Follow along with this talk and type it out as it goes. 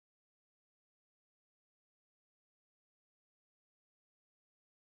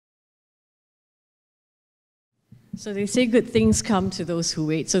So they say good things come to those who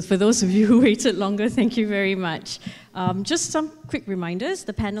wait. So for those of you who waited longer, thank you very much. Just some quick reminders.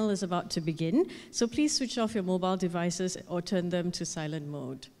 The panel is about to begin, so please switch off your mobile devices or turn them to silent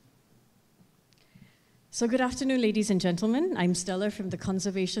mode. So good afternoon, ladies and gentlemen. I'm Stella from the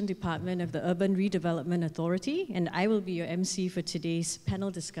Conservation Department of the Urban Redevelopment Authority, and I will be your MC for today's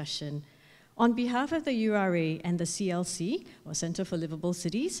panel discussion. On behalf of the URA and the CLC, or Centre for Livable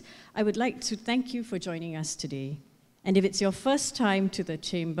Cities, I would like to thank you for joining us today. And if it's your first time to the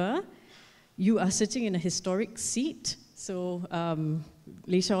chamber, you are sitting in a historic seat. So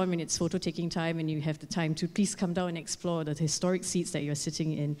later on when it's photo taking time and you have the time to, please come down and explore the historic seats that you're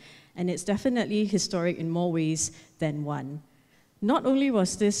sitting in. And it's definitely historic in more ways than one. Not only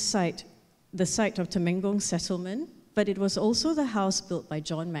was this site the site of Temenggung settlement, but it was also the house built by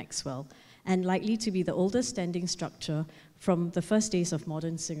John Maxwell, and likely to be the oldest standing structure from the first days of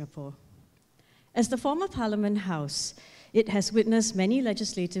modern Singapore. As the former Parliament House, it has witnessed many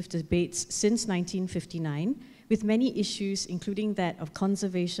legislative debates since 1959, with many issues, including that of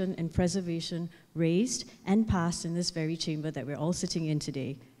conservation and preservation, raised and passed in this very chamber that we're all sitting in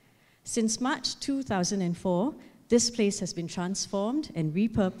today. Since March 2004, this place has been transformed and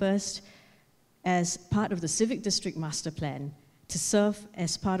repurposed as part of the Civic District Master Plan, to serve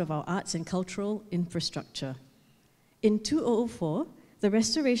as part of our arts and cultural infrastructure. In 2004, the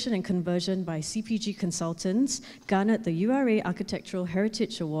restoration and conversion by CPG consultants garnered the URA Architectural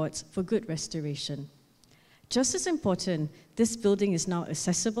Heritage Awards for good restoration. Just as important, this building is now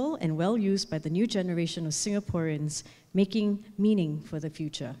accessible and well used by the new generation of Singaporeans, making meaning for the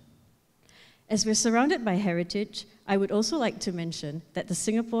future. As we're surrounded by heritage, I would also like to mention that the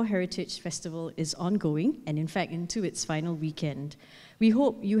Singapore Heritage Festival is ongoing and in fact into its final weekend. We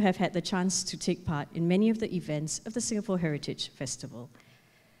hope you have had the chance to take part in many of the events of the Singapore Heritage Festival.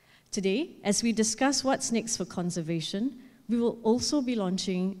 Today, as we discuss what's next for conservation, we will also be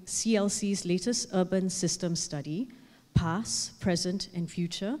launching CLC's latest urban system study, Past, Present and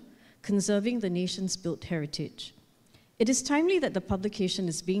Future, Conserving the Nation's Built Heritage. It is timely that the publication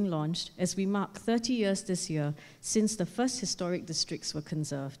is being launched as we mark 30 years this year since the first historic districts were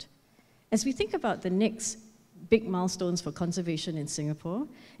conserved. As we think about the next big milestones for conservation in Singapore,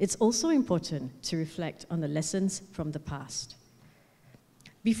 it's also important to reflect on the lessons from the past.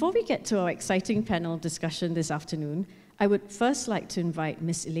 Before we get to our exciting panel discussion this afternoon, I would first like to invite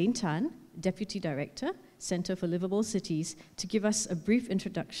Ms. Elaine Tan, Deputy Director, Centre for Livable Cities, to give us a brief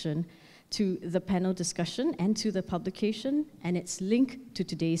introduction to the panel discussion and to the publication and its link to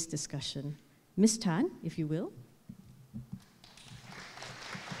today's discussion. Ms. Tan, if you will.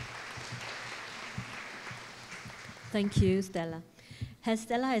 Thank you, Stella. As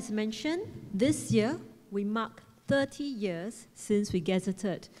Stella has mentioned, this year we mark 30 years since we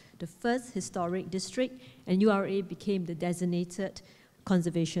gazetted the first historic district and URA became the designated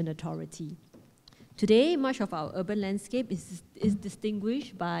conservation authority. Today, much of our urban landscape is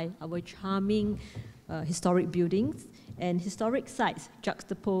distinguished by our charming historic buildings and historic sites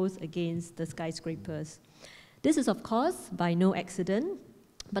juxtaposed against the skyscrapers. This is, of course, by no accident,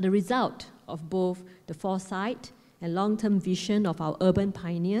 but a result of both the foresight and long-term vision of our urban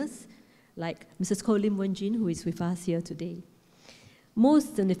pioneers, like Mrs. Koh-Lim, who is with us here today.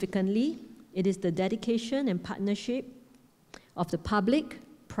 Most significantly, it is the dedication and partnership of the public,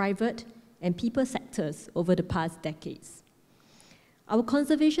 private, and people sectors over the past decades. Our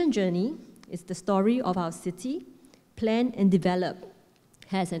conservation journey is the story of our city, planned and developed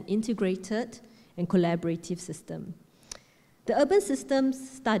as an integrated and collaborative system. The Urban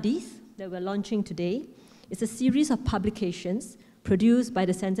Systems Studies that we're launching today is a series of publications produced by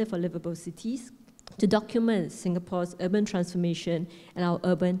the Centre for Livable Cities to document Singapore's urban transformation and our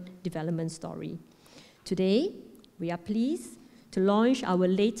urban development story. Today, we are pleased to launch our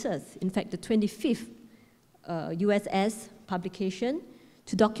latest, in fact the 25th USS publication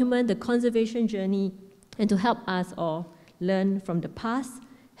to document the conservation journey and to help us all learn from the past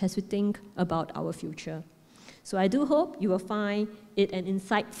as we think about our future. So I do hope you will find it an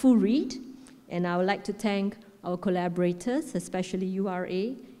insightful read, and I would like to thank our collaborators, especially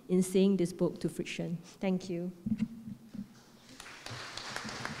URA, in seeing this book to fruition. Thank you.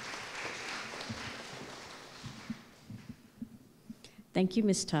 Thank you,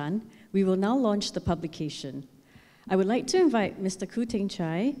 Ms. Tan. We will now launch the publication. I would like to invite Mr. Khoo Teng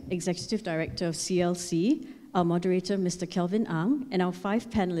Chai, Executive Director of CLC, our moderator, Mr. Kelvin, and our 5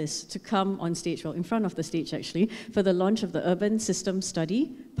 panelists to come on stage, well, in front of the stage actually, for the launch of the Urban System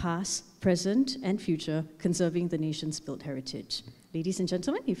Study, Past, Present, and Future, Conserving the Nation's Built Heritage. Ladies and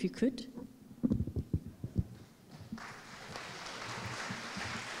gentlemen, if you could.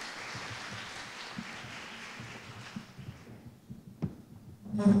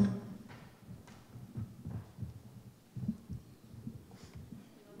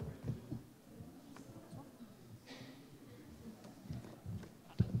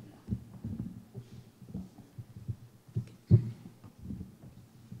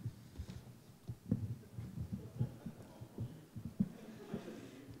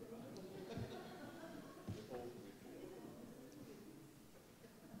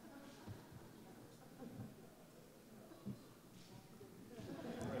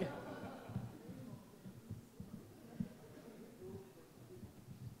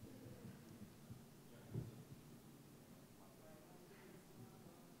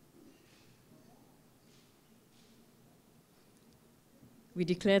 we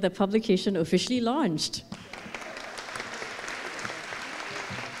declare the publication officially launched.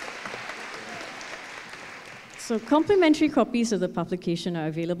 So complimentary copies of the publication are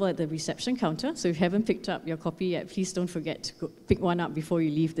available at the reception counter. So if you haven't picked up your copy yet, please don't forget to go pick one up before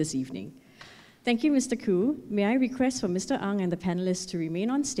you leave this evening. Thank you, Mr. Koo. May I request for Mr. Ang and the panelists to remain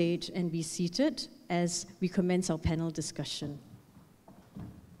on stage and be seated as we commence our panel discussion.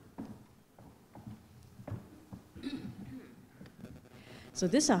 So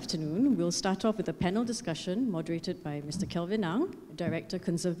this afternoon, we'll start off with a panel discussion moderated by Mr. Kelvin Ang, Director,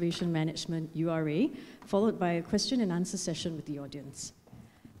 Conservation Management, URA, followed by a question and answer session with the audience.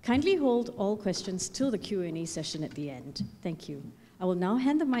 Kindly hold all questions till the Q&A session at the end. Thank you. I will now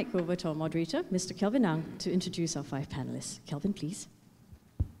hand the mic over to our moderator, Mr. Kelvin Ang, to introduce our 5 panelists. Kelvin, please.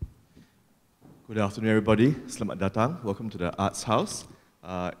 Good afternoon, everybody. Selamat datang. Welcome to the Arts House.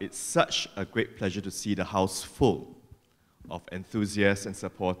 It's such a great pleasure to see the house full of enthusiasts and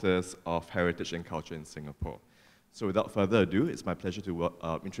supporters of heritage and culture in Singapore. So without further ado, it's my pleasure to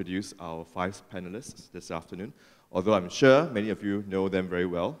introduce our 5 panelists this afternoon. Although I'm sure many of you know them very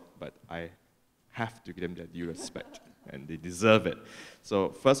well, but I have to give them their due respect, and they deserve it. So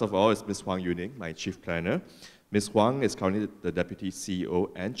first of all is Ms. Hwang Ning, my Chief Planner. Ms. Hwang is currently the Deputy CEO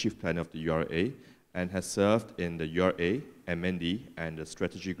and Chief Planner of the URA, and has served in the URA, MND, and the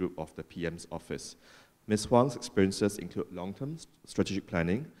Strategy Group of the PM's Office. Ms. Hwang's experiences include long-term strategic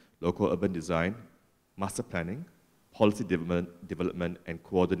planning, local urban design, master planning, policy development, and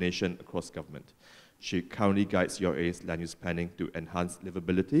coordination across government. She currently guides URA's land use planning to enhance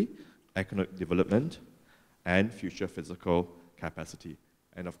livability, economic development, and future physical capacity,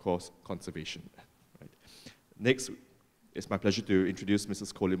 and of course, conservation. Right. Next, it's my pleasure to introduce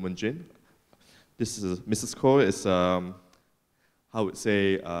Mrs. Koh-Lim. Mrs. Koh is I would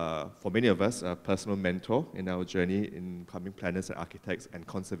say, for many of us, a personal mentor in our journey in becoming planners and architects and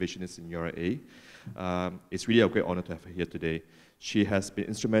conservationists in URA. It's really a great honor to have her here today. She has been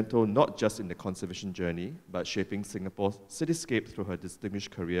instrumental not just in the conservation journey, but shaping Singapore's cityscape through her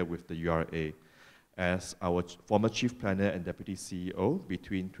distinguished career with the URA. As our former Chief Planner and Deputy CEO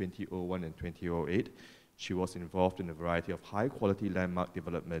between 2001 and 2008, she was involved in a variety of high-quality landmark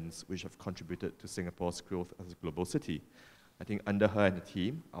developments which have contributed to Singapore's growth as a global city. I think under her and the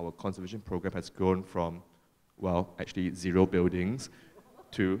team, our conservation program has grown from, well, actually 0 buildings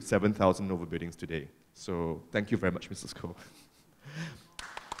to 7,000 over buildings today. So thank you very much, Mrs. Koh.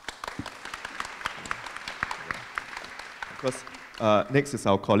 Of course, next is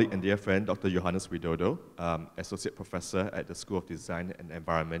our colleague and dear friend, Dr. Johannes Widodo, Associate Professor at the School of Design and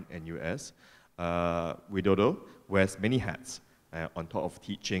Environment, NUS. Widodo wears many hats. On top of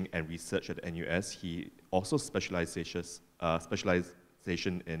teaching and research at the NUS, he also specialization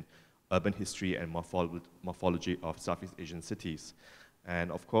in urban history and morphology of Southeast Asian cities.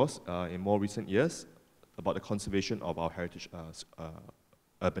 And of course, in more recent years, about the conservation of our heritage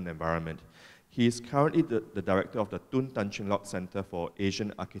urban environment. He is currently the director of the Tun Tan Cheng Lock Center for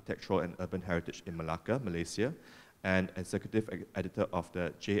Asian Architectural and Urban Heritage in Malacca, Malaysia, and executive editor of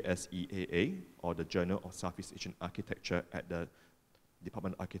the JSEAA, or the Journal of Southeast Asian Architecture at the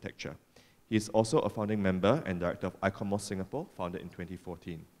Department of Architecture. He is also a founding member and director of ICOMOS Singapore, founded in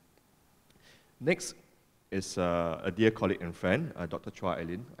 2014. Next is a dear colleague and friend, Dr.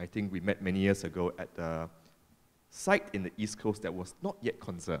 Chua. I think we met many years ago at the site in the East Coast that was not yet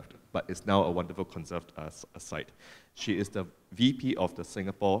conserved, but is now a wonderful conserved site. She is the VP of the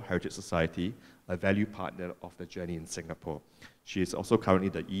Singapore Heritage Society, a value partner of the journey in Singapore. She is also currently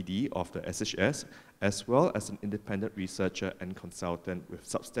the ED of the SHS, as well as an independent researcher and consultant with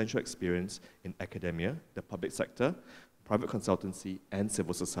substantial experience in academia, the public sector, private consultancy, and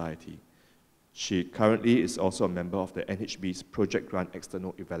civil society. She currently is also a member of the NHB's Project Grant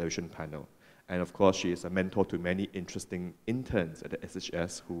External Evaluation Panel. And of course, she is a mentor to many interesting interns at the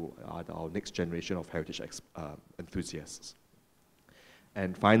SHS who are our next generation of heritage enthusiasts.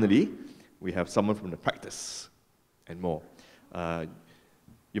 And finally, we have someone from the practice and more.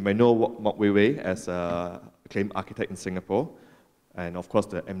 You may know Mok Wei Wei as an acclaimed architect in Singapore, and of course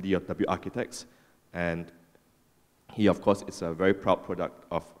the MD of W Architects. And he, of course, is a very proud product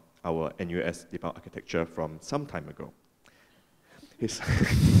of our NUS Department of Architecture from some time ago.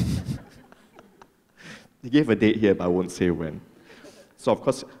 He gave a date here, but I won't say when. So, of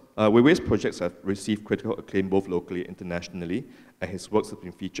course, Wei Wei's projects have received critical acclaim both locally and internationally, and his works have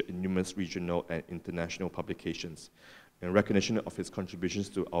been featured in numerous regional and international publications. In recognition of his contributions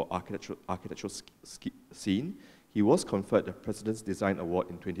to our architectural scene, he was conferred the President's Design Award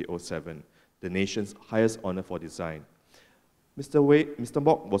in 2007, the nation's highest honor for design. Mr.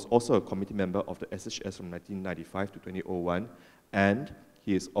 Mok was also a committee member of the SHS from 1995 to 2001, and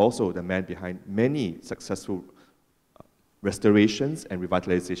he is also the man behind many successful restorations and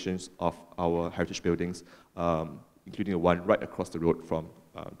revitalizations of our heritage buildings, including the one right across the road from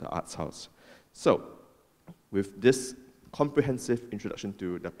the Arts House. So, with this comprehensive introduction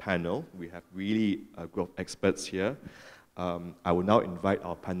to the panel, we have really a group of experts here. I will now invite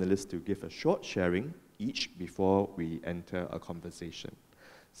our panelists to give a short sharing each before we enter a conversation.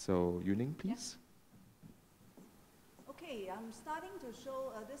 So, Ning, please. Okay, I'm starting to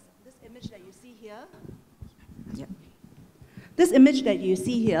show this image that you see here. Yep. This image that you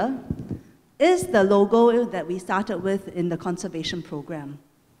see here is the logo that we started with in the conservation program.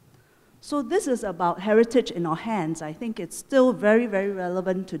 So this is about heritage in our hands. I think it's still very, very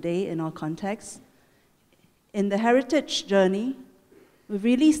relevant today in our context. In the heritage journey, we've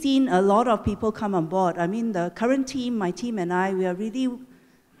really seen a lot of people come on board. I mean, the current team, my team and I, we are really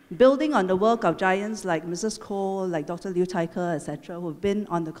building on the work of giants like Mrs. Koh, like Dr. Liu Taiker, etc., who've been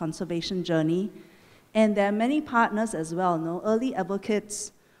on the conservation journey. And there are many partners as well, no? Early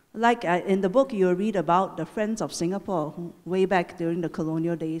advocates, like in the book you'll read about the Friends of Singapore, who, way back during the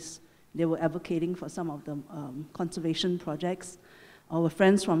colonial days, they were advocating for some of the conservation projects. Our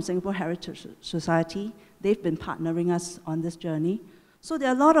friends from Singapore Heritage Society, they've been partnering us on this journey. So there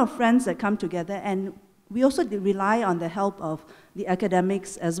are a lot of friends that come together, and we also rely on the help of the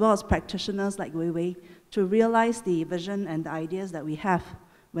academics as well as practitioners like Wei Wei to realize the vision and the ideas that we have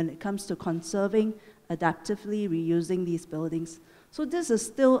when it comes to conserving, adaptively reusing these buildings. So this is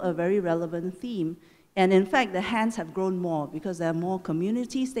still a very relevant theme. And in fact, the hands have grown more because there are more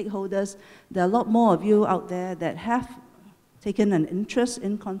community stakeholders. There are a lot more of you out there that have taken an interest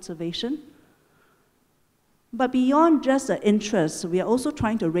in conservation. But beyond just the interest, we are also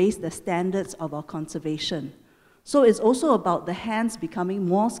trying to raise the standards of our conservation. So it's also about the hands becoming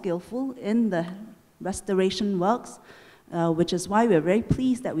more skillful in the restoration works, which is why we're very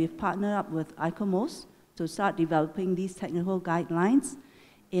pleased that we've partnered up with ICOMOS to start developing these technical guidelines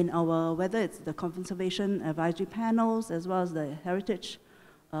in our, whether it's the conservation advisory panels as well as the heritage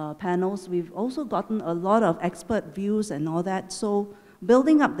panels. We've also gotten a lot of expert views and all that. So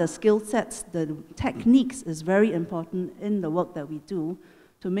building up the skill sets, the techniques is very important in the work that we do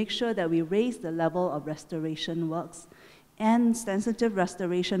to make sure that we raise the level of restoration works and sensitive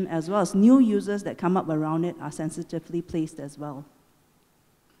restoration as well as new users that come up around it are sensitively placed as well.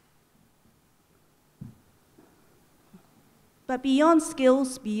 But beyond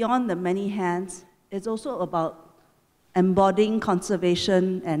skills, beyond the many hands, it's also about embodying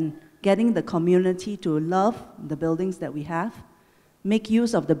conservation and getting the community to love the buildings that we have, make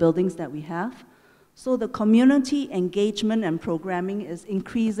use of the buildings that we have. So the community engagement and programming is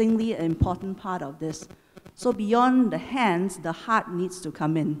increasingly an important part of this. So beyond the hands, the heart needs to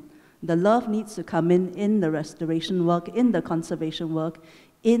come in. The love needs to come in the restoration work, in the conservation work,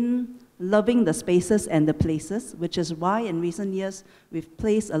 in loving the spaces and the places, which is why in recent years we've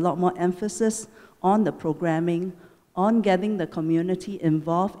placed a lot more emphasis on the programming, on getting the community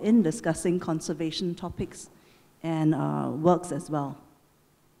involved in discussing conservation topics and works as well.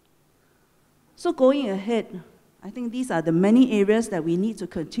 So going ahead, I think these are the many areas that we need to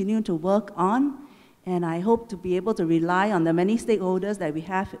continue to work on, and I hope to be able to rely on the many stakeholders that we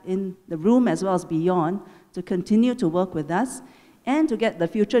have in the room as well as beyond to continue to work with us and to get the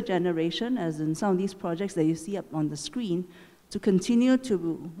future generation, as in some of these projects that you see up on the screen, to continue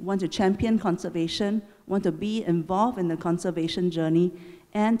to want to champion conservation, want to be involved in the conservation journey,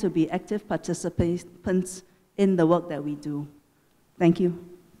 and to be active participants in the work that we do. Thank you.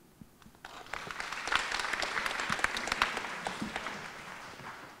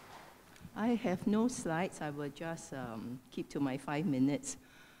 I have no slides. I will just keep to my 5 minutes.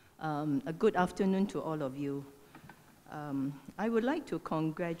 A good afternoon to all of you. I would like to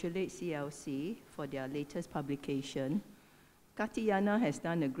congratulate CLC for their latest publication. Katiyana has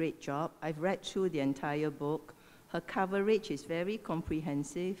done a great job. I've read through the entire book. Her coverage is very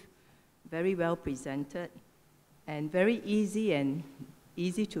comprehensive, very well presented, and very easy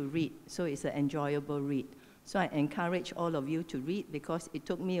to read, so it's an enjoyable read. So I encourage all of you to read because it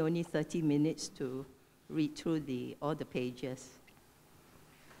took me only 30 minutes to read through all the pages.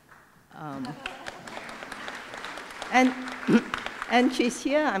 And she's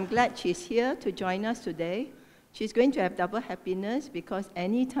here. I'm glad she's here to join us today. She's going to have double happiness because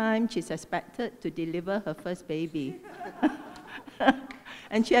anytime she's expected to deliver her first baby.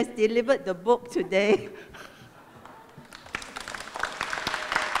 And she has delivered the book today.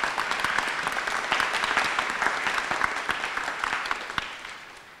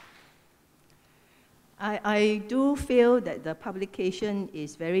 I do feel that the publication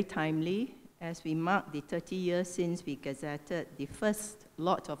is very timely as we mark the 30 years since we gazetted the first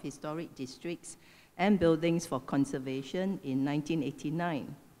lot of historic districts and buildings for conservation in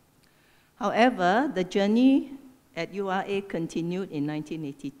 1989. However, the journey at URA continued in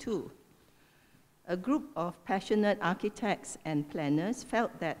 1982. A group of passionate architects and planners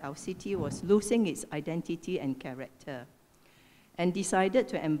felt that our city was losing its identity and character, and decided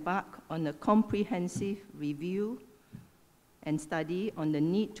to embark on a comprehensive review and study on the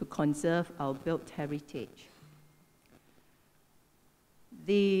need to conserve our built heritage.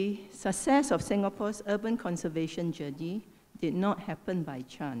 The success of Singapore's urban conservation journey did not happen by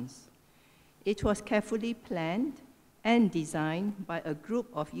chance. It was carefully planned and designed by a group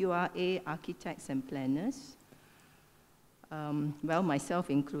of URA architects and planners. Well,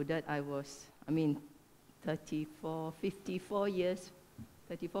 myself included, 44 years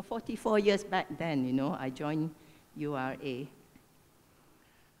back then, you know, I joined URA.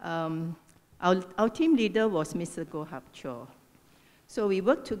 Our team leader was Mr. Goh Hap Chor. So we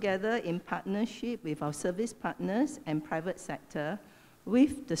worked together in partnership with our service partners and private sector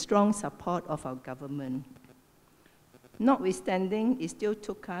with the strong support of our government. Notwithstanding, it still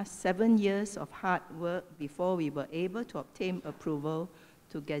took us 7 years of hard work before we were able to obtain approval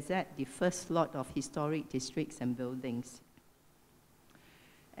to gazette the first lot of historic districts and buildings.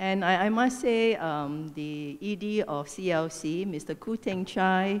 And I must say, the ED of CLC, Mr. Khoo Teng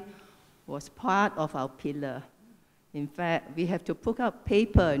Chai, was part of our pillar. In fact, we have to put up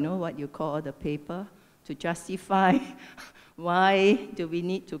paper, you know what you call the paper, to justify why do we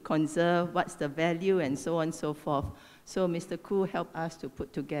need to conserve, what's the value, and so on and so forth. So Mr. Khoo helped us to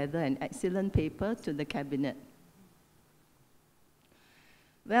put together an excellent paper to the cabinet.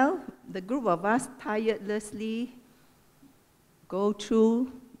 Well, the group of us tirelessly go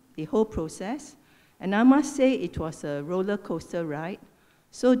through the whole process, and I must say it was a roller coaster ride.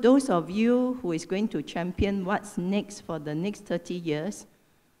 So those of you who is going to champion what's next for the next 30 years,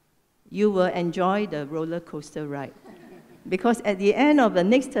 you will enjoy the roller coaster ride. Because at the end of the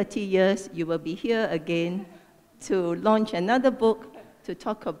next 30 years, you will be here again to launch another book to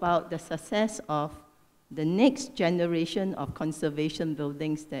talk about the success of the next generation of conservation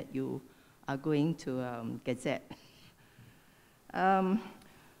buildings that you are going to gazette.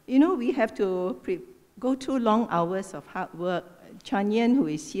 You know, we have to go through long hours of hard work. Chan Yen, who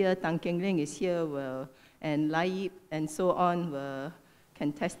is here, Tan Keng Ling is here, and Lai Yip, and so on,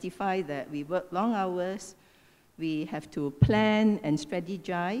 can testify that we work long hours. We have to plan and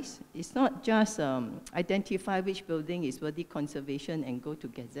strategize. It's not just identify which building is worthy conservation and go to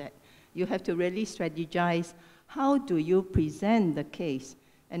gazette. You have to really strategize. How do you present the case?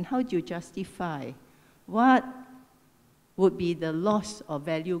 And how do you justify? What would be the loss or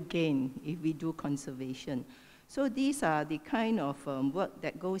value gain if we do conservation? So these are the kind of work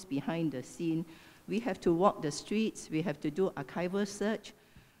that goes behind the scene. We have to walk the streets. We have to do archival search.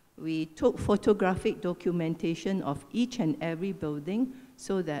 We took photographic documentation of each and every building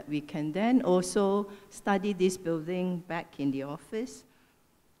so that we can then also study this building back in the office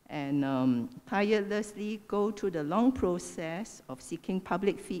and tirelessly go through the long process of seeking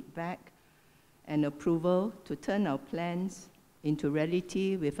public feedback and approval to turn our plans into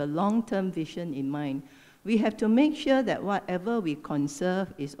reality with a long-term vision in mind. We have to make sure that whatever we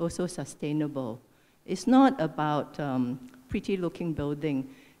conserve is also sustainable. It's not about pretty-looking building.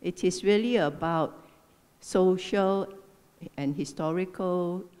 It is really about social and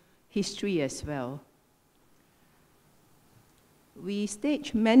historical history as well. We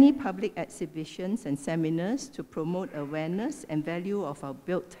stage many public exhibitions and seminars to promote awareness and value of our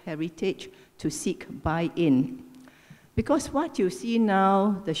built heritage to seek buy-in. Because what you see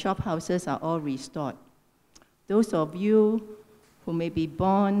now, the shop houses are all restored. Those of you who may be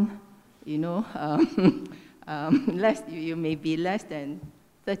born, you know, you may be less than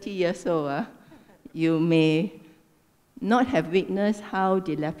 30 years old, you may not have witnessed how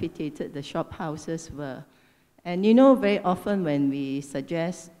dilapidated the shop houses were. And you know, very often when we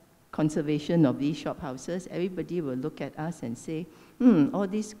suggest conservation of these shop houses, everybody will look at us and say, all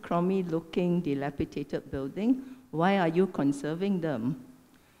these crummy-looking, dilapidated buildings, why are you conserving them?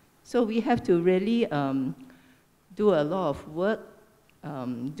 So we have to really do a lot of work,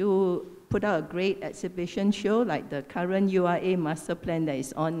 put out a great exhibition show like the current URA master plan that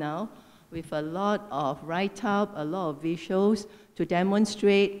is on now, with a lot of write-up, a lot of visuals to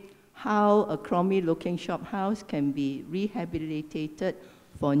demonstrate how a crummy-looking shop house can be rehabilitated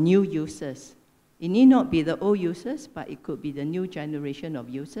for new users. It need not be the old users, but it could be the new generation of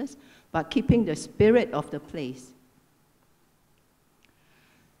users, but keeping the spirit of the place.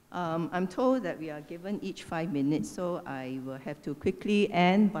 I'm told that we are given each 5 minutes, so I will have to quickly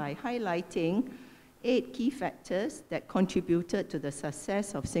end by highlighting 8 key factors that contributed to the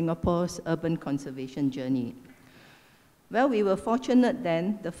success of Singapore's urban conservation journey. Well, we were fortunate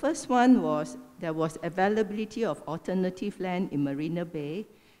then. The first one was there was availability of alternative land in Marina Bay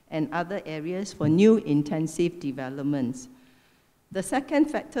and other areas for new intensive developments. The second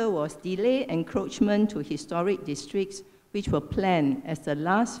factor was delayed encroachment to historic districts, which were planned as the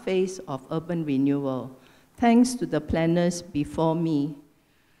last phase of urban renewal, thanks to the planners before me.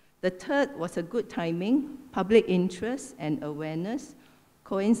 The third was a good timing. Public interest and awareness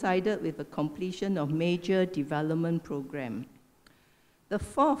coincided with the completion of major development program. The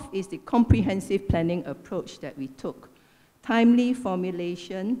fourth is the comprehensive planning approach that we took. Timely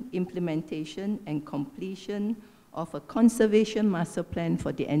formulation, implementation, and completion of a conservation master plan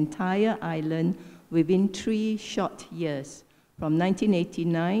for the entire island within 3 short years, from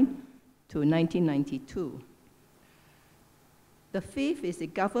 1989 to 1992. The fifth is the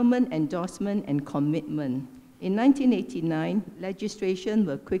government endorsement and commitment. In 1989, legislation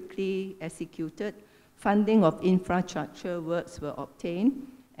were quickly executed, funding of infrastructure works were obtained,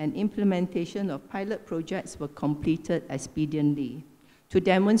 and implementation of pilot projects were completed expediently to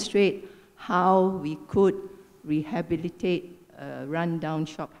demonstrate how we could rehabilitate rundown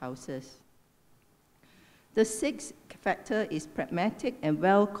shophouses. The sixth factor is pragmatic and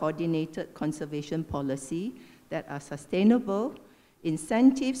well-coordinated conservation policy that are sustainable.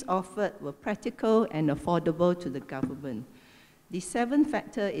 Incentives offered were practical and affordable to the government. The seventh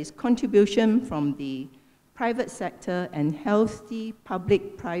factor is contribution from the private sector and healthy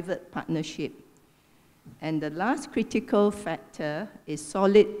public-private partnership. And the last critical factor is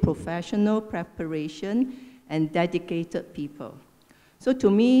solid professional preparation and dedicated people. So to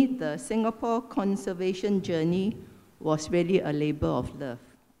me, the Singapore conservation journey was really a labor of love.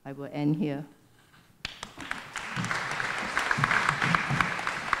 I will end here.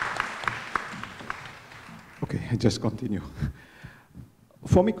 Okay, I just continue.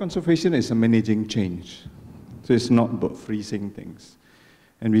 For me, conservation is a managing change. So it's not about freezing things.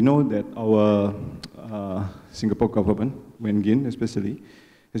 And we know that our Singapore government, Wen Gin especially,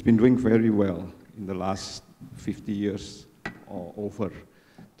 has been doing very well in the last 50 years or over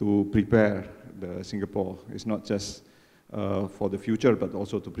to prepare the Singapore. It's not just for the future, but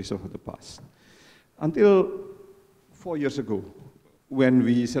also to preserve the past. Until 4 years ago, when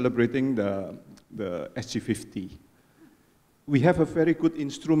we celebrating the SG50, we have a very good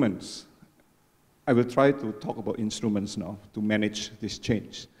instruments. I will try to talk about instruments now to manage this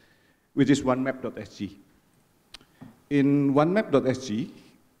change, which is OneMap.sg. In OneMap.sg,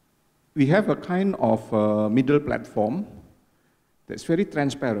 we have a kind of middle platform that's very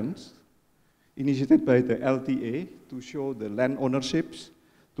transparent, initiated by the LTA to show the land ownerships,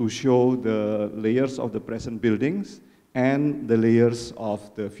 to show the layers of the present buildings, and the layers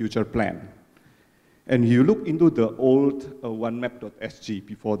of the future plan. And you look into the old OneMap.sg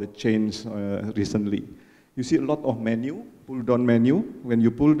before the change recently, you see a lot of menu, pull-down menu. When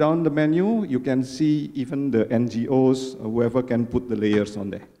you pull down the menu, you can see even the NGOs, whoever can put the layers on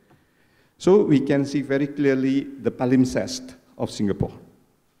there. So we can see very clearly the palimpsest of Singapore.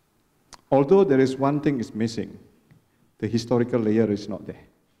 Although there is one thing is missing, the historical layer is not there.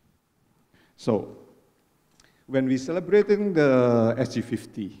 So when we're celebrating the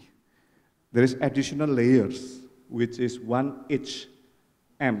SG50, there is additional layers, which is 1HM,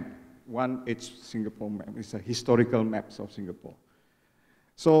 1H Singapore map. It's a historical maps of Singapore.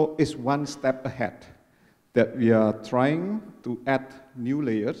 So it's one step ahead that we are trying to add new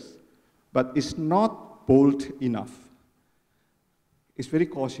layers, but it's not bold enough. It's very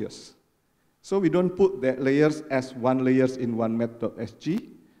cautious. So we don't put the layers as one layers in OneMap.sg,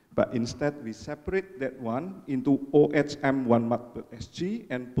 but instead we separate that one into OHM OneMap.sg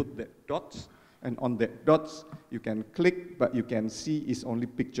and put the dots, and on that dots you can click, but you can see it's only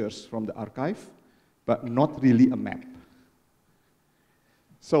pictures from the archive, but not really a map.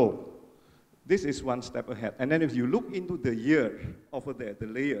 So this is one step ahead. And then if you look into the year over there, the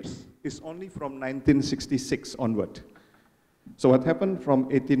layers, it's only from 1966 onward. So what happened from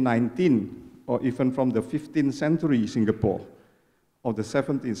 1819, or even from the 15th century Singapore, or the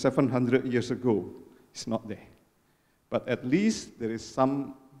 700 years ago, it's not there. But at least there is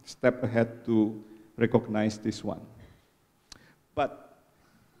some step ahead to recognize this one. But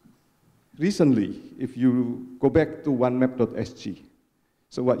recently, if you go back to OneMap.sg,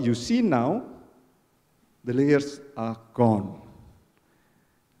 so what you see now, the layers are gone.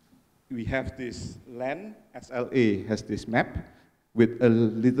 We have this land, SLA has this map with a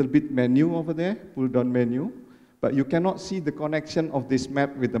little bit menu over there, pull down menu, but you cannot see the connection of this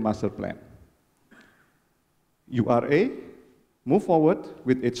map with the master plan. URA move forward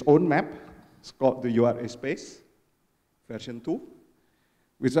with its own map. It's called the URA space, version 2,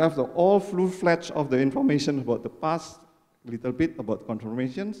 which have the all full-fledged of the information about the past, a little bit about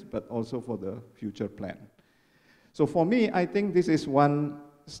confirmations, but also for the future plan. So for me, I think this is one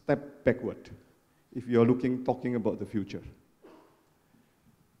step backward if you're talking about the future.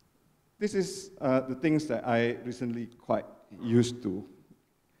 This is the things that I recently quite used to.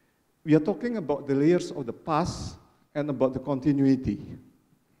 We are talking about the layers of the past and about the continuity.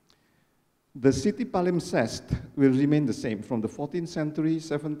 The city palimpsest will remain the same from the 14th century,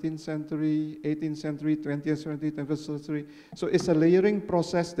 17th century, 18th century, 20th century, 21st century. So it's a layering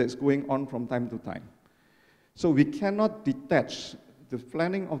process that's going on from time to time. So we cannot detach the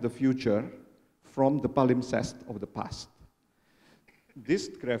planning of the future from the palimpsest of the past. This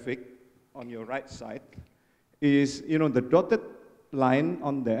graphic on your right side is, the dotted line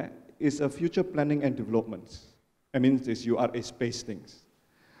on there is a future planning and developments. I mean, this URA space things.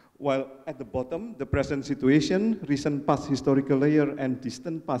 While at the bottom, the present situation, recent past historical layer, and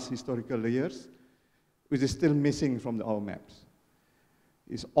distant past historical layers, which is still missing from our maps.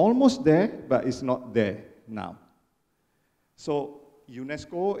 It's almost there, but it's not there now. So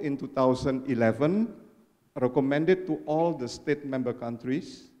UNESCO in 2011 recommended to all the state member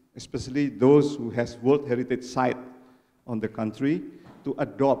countries, especially those who has World Heritage Site on the country, to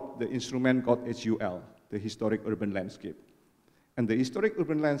adopt the instrument called HUL, the Historic Urban Landscape. And the historic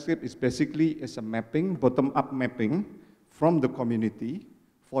urban landscape is basically a mapping, bottom-up mapping from the community,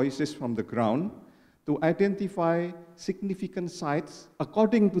 voices from the ground, to identify significant sites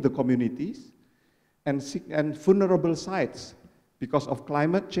according to the communities and vulnerable sites because of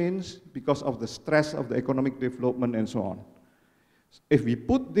climate change, because of the stress of the economic development, and so on. If we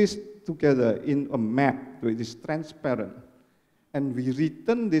put this together in a map which is transparent, and we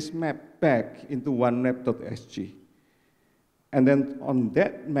return this map back into OneMap.sg, and then on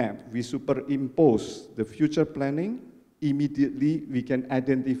that map, we superimpose the future planning, immediately we can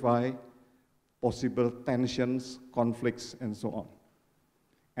identify possible tensions, conflicts, and so on.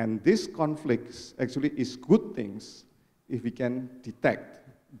 And these conflicts actually is good things if we can detect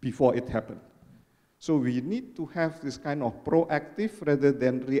before it happens. So we need to have this kind of proactive rather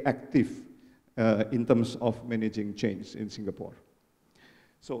than reactive in terms of managing change in Singapore.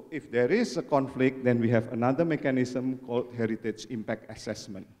 So if there is a conflict, then we have another mechanism called heritage impact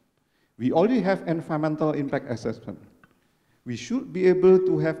assessment. We already have environmental impact assessment. We should be able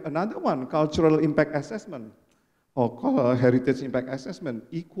to have another one, cultural impact assessment, or heritage impact assessment,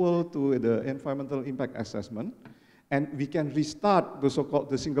 equal to the environmental impact assessment, and we can restart the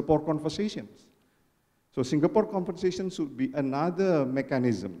so-called the Singapore conversations. So Singapore conversations should be another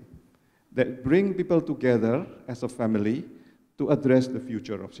mechanism that bring people together as a family to address the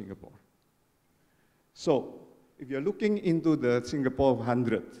future of Singapore. So if you're looking into the Singapore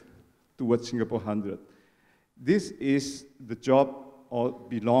 100, towards Singapore 100, this is the job or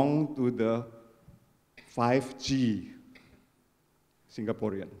belong to the 5G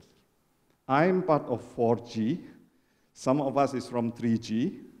Singaporeans. I'm part of 4G. Some of us is from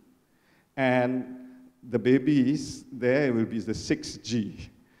 3G. And the babies, there will be the 6G.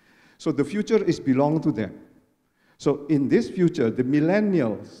 So the future is belong to them. So in this future, the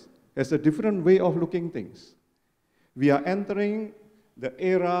millennials has a different way of looking things. We are entering the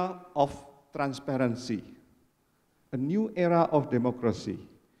era of transparency, a new era of democracy,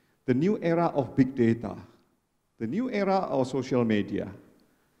 the new era of big data, the new era of social media.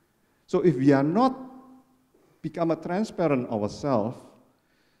 So if we are not become a transparent ourselves,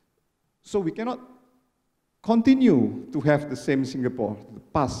 so we cannot continue to have the same Singapore, the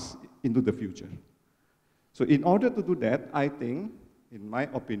past into the future. So in order to do that, I think, in my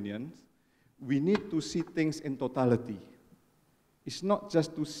opinion, we need to see things in totality. It's not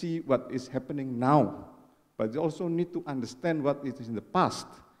just to see what is happening now, but we also need to understand what is in the past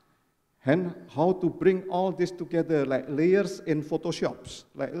and how to bring all this together like layers in Photoshops,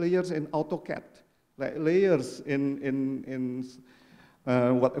 like layers in AutoCAD, like layers in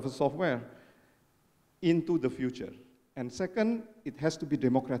whatever software into the future. And second, it has to be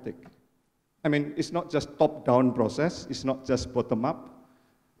democratic. I mean, it's not just top-down process, it's not just bottom-up,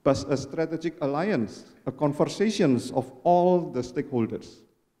 but a strategic alliance, a conversations of all the stakeholders.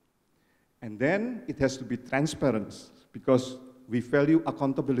 And then it has to be transparent, because we value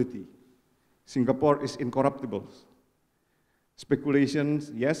accountability. Singapore is incorruptible.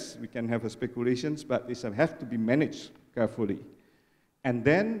 Speculations, yes, we can have speculations, but it have to be managed carefully. And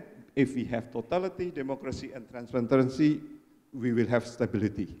then, if we have totality, democracy, and transparency, we will have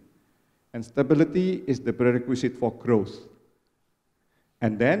stability. And stability is the prerequisite for growth.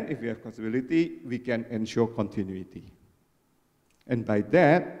 And then, if we have stability, we can ensure continuity. And by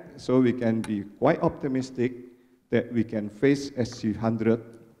that, so we can be quite optimistic that we can face SG100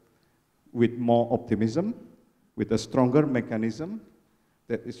 with more optimism, with a stronger mechanism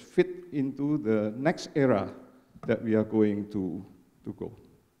that is fit into the next era that we are going to go.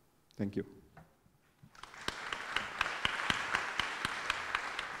 Thank you.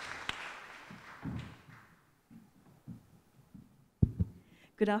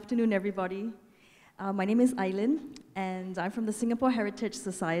 Good afternoon, everybody. My name is Aileen, and I'm from the Singapore Heritage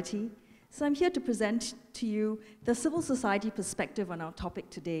Society. So I'm here to present to you the civil society perspective on our topic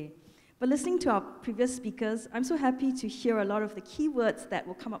today. But listening to our previous speakers, I'm so happy to hear a lot of the key words that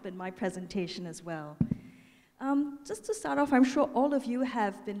will come up in my presentation as well. Just to start off, I'm sure all of you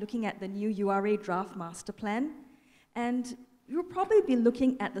have been looking at the new URA draft master plan, and you'll probably be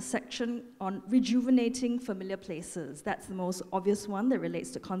looking at the section on rejuvenating familiar places. That's the most obvious one that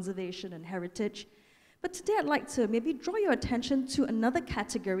relates to conservation and heritage. But today I'd like to maybe draw your attention to another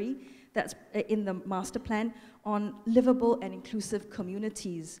category that's in the master plan on livable and inclusive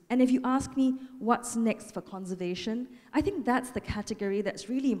communities. And if you ask me what's next for conservation, I think that's the category that's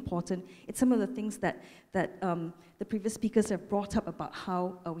really important. It's some of the things that the previous speakers have brought up about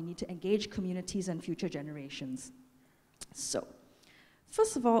how we need to engage communities and future generations. So,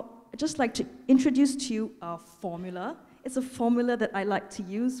 first of all, I'd just like to introduce to you a formula. It's a formula that I like to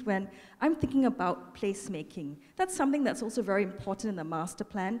use when I'm thinking about placemaking. That's something that's also very important in the master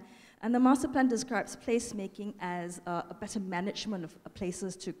plan. And the master plan describes placemaking as a better management of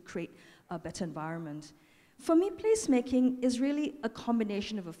places to create a better environment. For me, placemaking is really a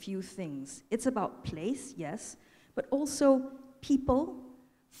combination of a few things. It's about place, yes, but also people,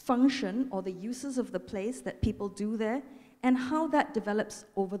 function, or the uses of the place that people do there, and how that develops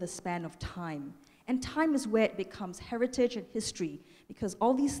over the span of time. And time is where it becomes heritage and history, because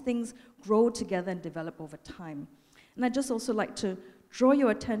all these things grow together and develop over time. And I'd just also like to draw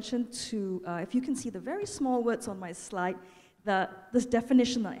your attention to, if you can see the very small words on my slide, this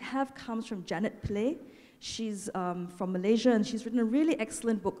definition that I have comes from Janet Pillay. She's from Malaysia, and she's written a really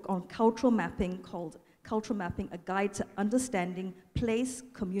excellent book on cultural mapping called Cultural Mapping, A Guide to Understanding Place,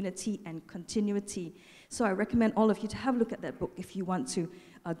 Community, and Continuity. So I recommend all of you to have a look at that book if you want to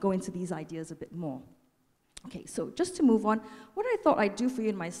go into these ideas a bit more. Okay, so just to move on, what I thought I'd do for you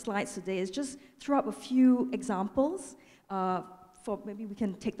in my slides today is just throw up a few examples. Maybe we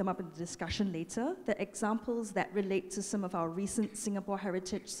can take them up in the discussion later. The examples that relate to some of our recent Singapore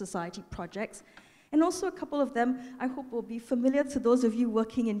Heritage Society projects. And also a couple of them I hope will be familiar to those of you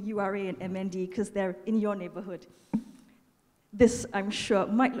working in URA and MND because they're in your neighborhood. This, I'm sure,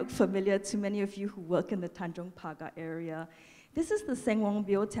 might look familiar to many of you who work in the Tanjong Pagar area. This is the Seng Wong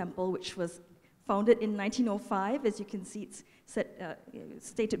Bio Temple, which was founded in 1905. As you can see, it's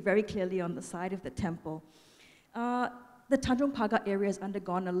stated very clearly on the side of the temple. The Tanjong Pagar area has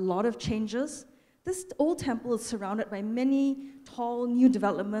undergone a lot of changes. This old temple is surrounded by many tall new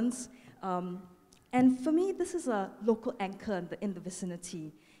developments. And for me, this is a local anchor in the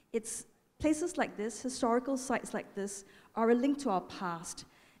vicinity. It's places like this, historical sites like this, are a link to our past,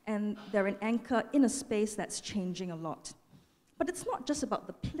 and they're an anchor in a space that's changing a lot. But it's not just about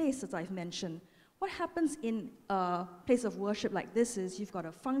the place, as I've mentioned. What happens in a place of worship like this is you've got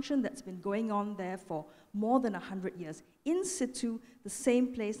a function that's been going on there for more than 100 years, in situ, the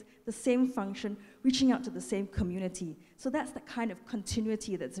same place, the same function, reaching out to the same community. So that's the kind of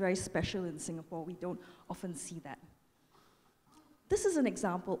continuity that's very special in Singapore. We don't often see that. This is an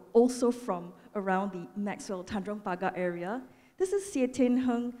example also from around the Maxwell Tanjong Pagar area. This is Sie Tin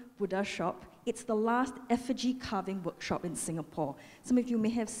Hung Buddha Shop. It's the last effigy carving workshop in Singapore. Some of you may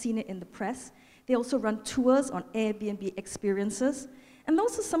have seen it in the press. They also run tours on Airbnb experiences, and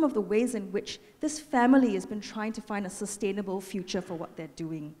also some of the ways in which this family has been trying to find a sustainable future for what they're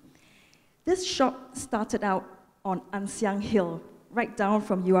doing. This shop started out on Ansiang Hill, right down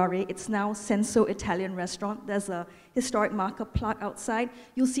from URA. It's now Senso Italian Restaurant. There's a historic marker plaque outside.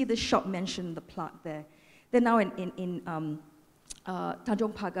 You'll see this shop mentioned in the plaque there. They're now in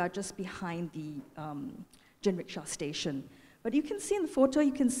Tanjong Pagar, just behind the Jinrickshaw station. But you can see in the photo,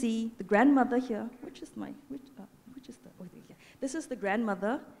 you can see the grandmother here. This is the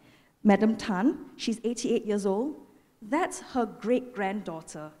grandmother, Madam Tan. She's 88 years old. That's her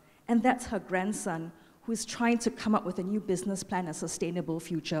great-granddaughter, and that's her grandson, who is trying to come up with a new business plan, a sustainable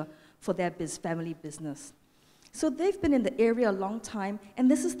future for their family business. So they've been in the area a long time, and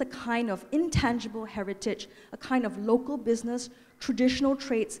this is the kind of intangible heritage, a kind of local business, traditional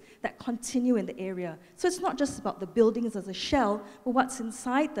traits that continue in the area. So it's not just about the buildings as a shell, but what's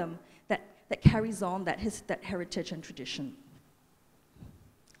inside them that that carries on that heritage and tradition.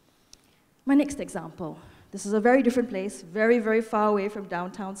 My next example. This is a very different place, very, very far away from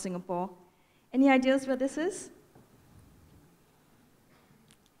downtown Singapore. Any ideas where this is?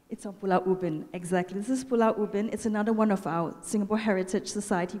 It's on Pulau Ubin, exactly. This is Pulau Ubin. It's another one of our Singapore Heritage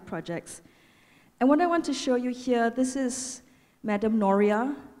Society projects. And what I want to show you here, this is Madam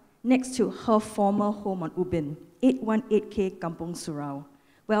Noria next to her former home on Ubin, 818K Kampung Surau.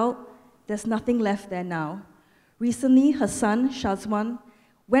 Well, there's nothing left there now. Recently, her son, Shazwan,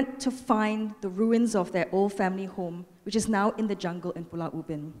 went to find the ruins of their old family home, which is now in the jungle in Pulau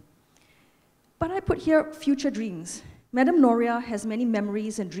Ubin. But I put here future dreams. Madam Noria has many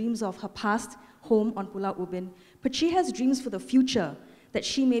memories and dreams of her past home on Pulau Ubin, but she has dreams for the future, that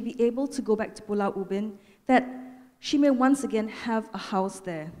she may be able to go back to Pulau Ubin, that she may once again have a house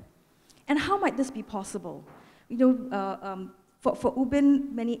there. And how might this be possible? You know, for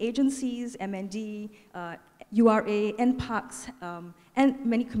Ubin, many agencies, MND, URA, NParks, and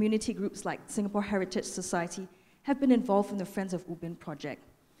many community groups like Singapore Heritage Society have been involved in the Friends of Ubin project.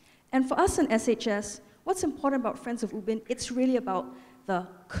 And for us in SHS, what's important about Friends of Ubin, it's really about the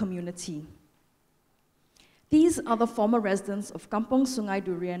community. These are the former residents of Kampung Sungai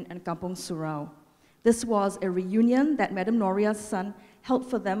Durian and Kampung Surau. This was a reunion that Madam Noria's son held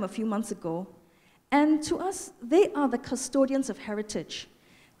for them a few months ago. And to us, they are the custodians of heritage.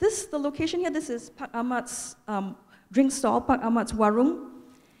 The location here, this is Pak Ahmad's drink stall, Pak Ahmad's warung.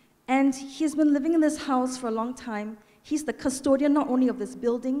 And he's been living in this house for a long time. He's the custodian not only of this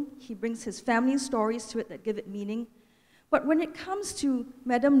building, he brings his family stories to it that give it meaning. But when it comes to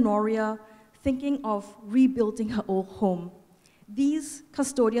Madam Noria thinking of rebuilding her old home, these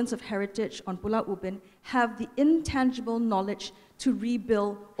custodians of heritage on Pulau Ubin have the intangible knowledge to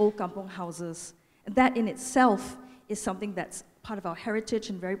rebuild old kampong houses. And that in itself is something that's part of our heritage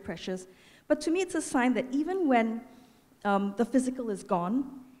and very precious. But to me, it's a sign that even when the physical is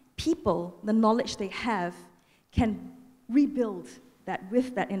gone, people, the knowledge they have, can rebuild that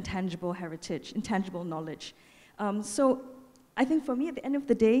with that intangible heritage, intangible knowledge. So I think for me, at the end of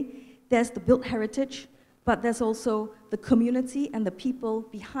the day, there's the built heritage, but there's also the community and the people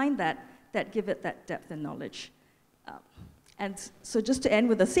behind that that give it that depth and knowledge. And so just to end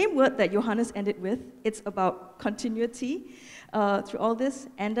with the same word that Johannes ended with, it's about continuity through all this.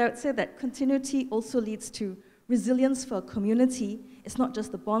 And I would say that continuity also leads to resilience for a community. It's not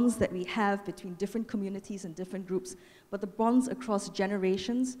just the bonds that we have between different communities and different groups, but the bonds across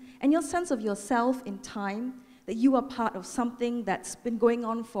generations and your sense of yourself in time, that you are part of something that's been going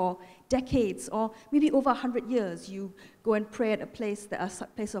on for decades or maybe over 100 years. You go and pray at a place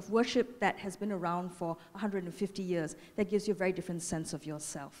of worship that has been around for 150 years. That gives you a very different sense of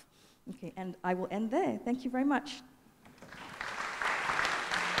yourself. Okay, and I will end there. Thank you very much.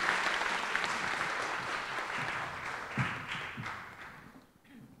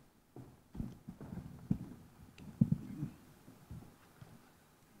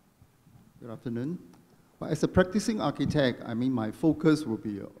 Good afternoon. But as a practicing architect, I mean, my focus will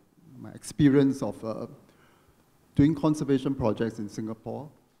be my experience of doing conservation projects in Singapore.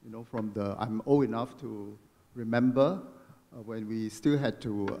 You know, I'm old enough to remember when we still had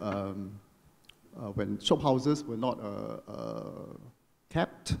to, when shophouses were not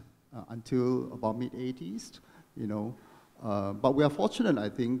kept until about mid-80s, you know. But we are fortunate, I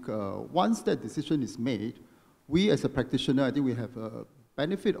think, once that decision is made, we as a practitioner, I think we have a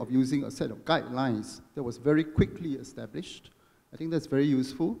benefit of using a set of guidelines that was very quickly established. I think that's very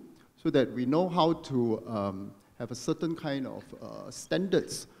useful so that we know how to have a certain kind of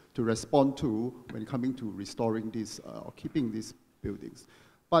standards to respond to when coming to restoring these or keeping these buildings.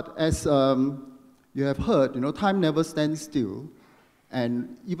 But as you have heard, you know, time never stands still.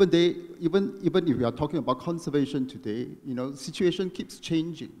 And even if we are talking about conservation today, you know, the situation keeps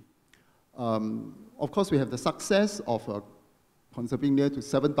changing. Of course, we have the success of conserving near to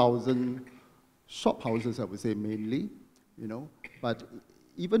 7,000 shophouses, I would say, mainly, you know. But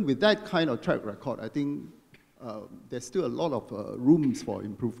even with that kind of track record, I think there's still a lot of rooms for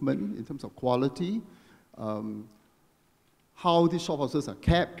improvement in terms of quality, how these shophouses are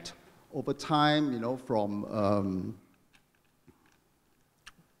kept over time, you know, from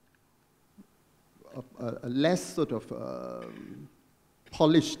a less sort of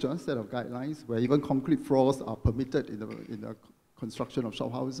polished set of guidelines, where even concrete floors are permitted in the construction of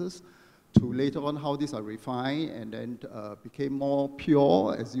shophouses, to later on how these are refined and then became more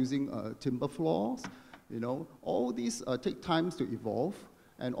pure as using timber floors. You know, all these take time to evolve.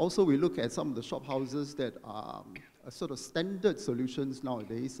 And also we look at some of the shophouses that are sort of standard solutions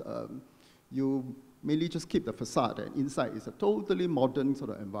nowadays. You mainly just keep the facade, and inside is a totally modern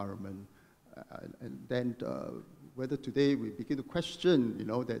sort of environment. And then whether today we begin to question,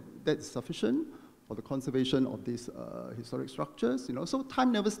 that that's sufficient for the conservation of these historic structures, So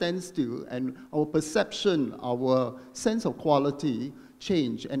time never stands still, and our perception, our sense of quality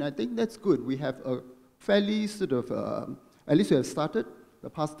change, and I think that's good. We have a fairly sort of, at least we have started the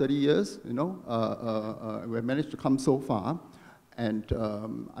past 30 years, we have managed to come so far, and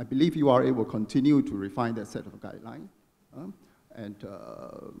I believe URA will continue to refine that set of guidelines.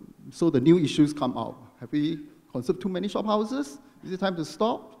 So the new issues come out. Have we conserved too many shop houses? Is it time to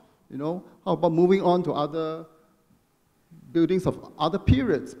stop? How about moving on to other buildings of other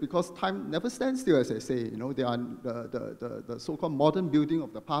periods? Because time never stands still, as I say. The so-called modern building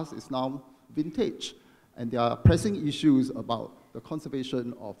of the past is now vintage. And there are pressing issues about the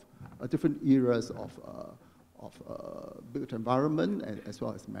conservation of different eras of built environment as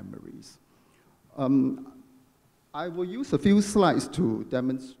well as memories. I will use a few slides to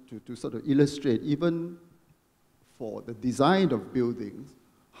demonstrate, to sort of illustrate, even for the design of buildings,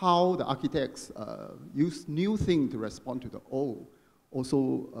 how the architects use new things to respond to the old,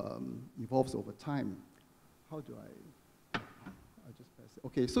 also evolves over time. How do I just press it.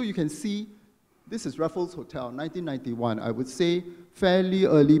 Okay, so you can see this is Raffles Hotel, 1991. I would say fairly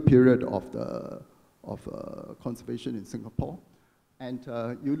early period of conservation in Singapore. And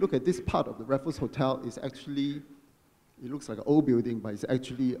you look at this part of the Raffles Hotel, is actually, it looks like an old building, but it's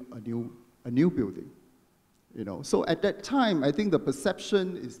actually a new building. So at that time, I think the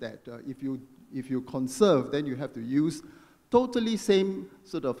perception is that if you conserve, then you have to use totally same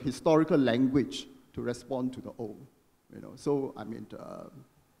sort of historical language to respond to the old. So I mean,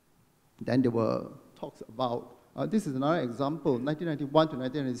 then there were talks about this is another example. 1991 to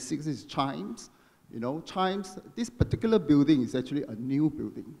 1996 is Chimes. Chimes. This particular building is actually a new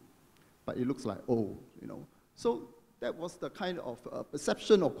building, but it looks like old. So that was the kind of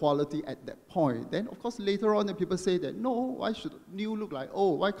perception of quality at that point. Then, of course, later on, people say that, no, why should new look like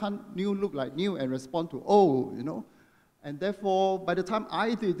old? Why can't new look like new and respond to old, And therefore, by the time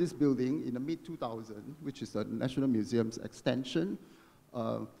I did this building in the mid-2000s, which is the National Museum's extension,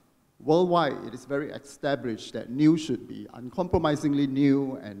 worldwide, it is very established that new should be uncompromisingly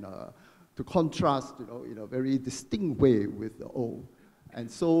new and to contrast, in a very distinct way with the old.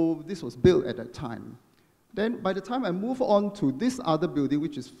 And so this was built at that time. Then by the time I move on to this other building,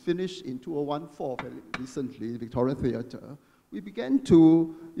 which is finished in 2014 very recently, Victoria Theatre, we began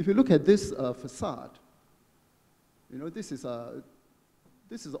to, if you look at this facade, this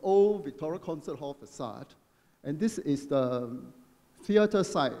is old Victoria Concert Hall facade, and this is the theatre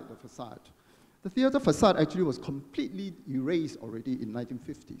side, the facade. The theatre facade actually was completely erased already in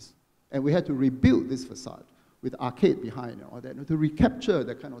 1950s, and we had to rebuild this facade with arcade behind and all that, to recapture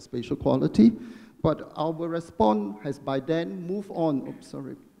that kind of spatial quality. But our response has by then moved on,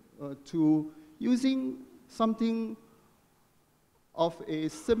 to using something of a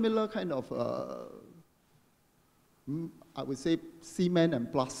similar kind of, I would say, cement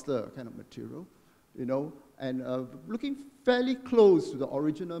and plaster kind of material, and looking fairly close to the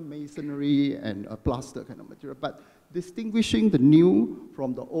original masonry and plaster kind of material, but distinguishing the new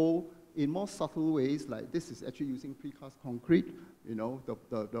from the old in more subtle ways, like this is actually using precast concrete.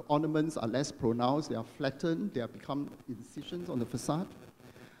 The ornaments are less pronounced, they are flattened, they have become incisions on the facade.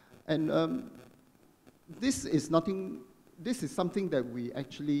 And this is something that we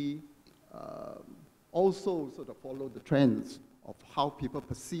actually also sort of follow the trends of how people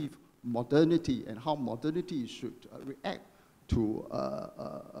perceive modernity and how modernity should react to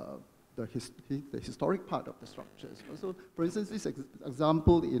the historic part of the structures. So, for instance, this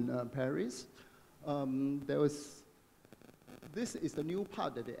example in Paris, this is the new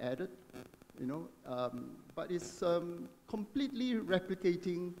part that they added, but it's completely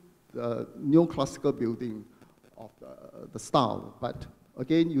replicating the neoclassical building of the style, but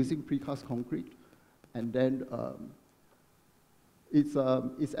again using precast concrete, and then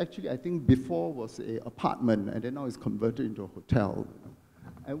it's actually, I think before was an apartment, and then now it's converted into a hotel.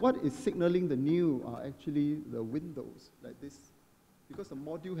 And what is signaling the new are actually the windows, like this, because the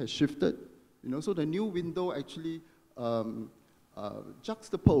module has shifted, so the new window actually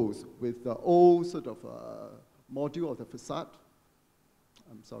juxtaposed with the old sort of module of the facade.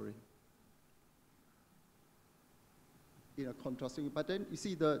 I'm sorry. In a contrasting, but then you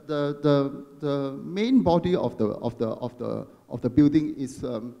see the main body of the building is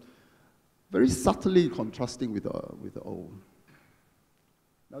very subtly contrasting with the old.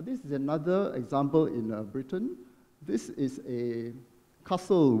 Now this is another example in Britain. This is a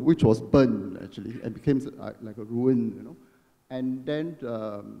castle which was burned actually and became like a ruin, And then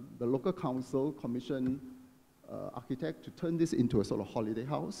the local council commissioned architect to turn this into a sort of holiday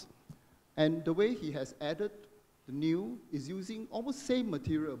house. And the way he has added the new is using almost same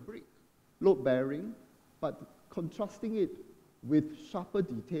material, brick, load bearing, but contrasting it with sharper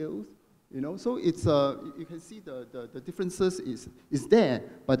details, you know. So it's, you can see the differences is there,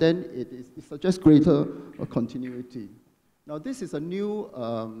 but then it suggests greater continuity. Now this is a new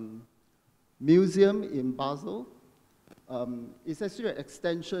museum in Basel. It's actually an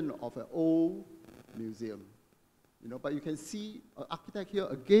extension of an old museum, you know, but you can see an architect here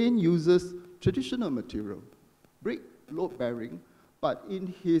again uses traditional material, brick, load bearing, but in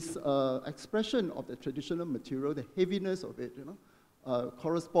his expression of the traditional material, the heaviness of it, you know,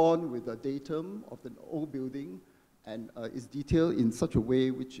 correspond with the datum of the old building, and is detailed in such a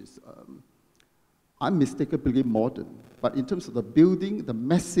way which is unmistakably modern. But in terms of the building, the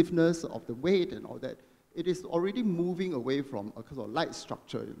massiveness of the weight and all that, it is already moving away from a kind of light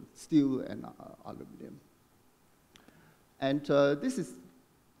structure in steel and aluminum. And this is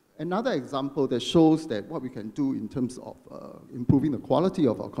another example that shows that what we can do in terms of improving the quality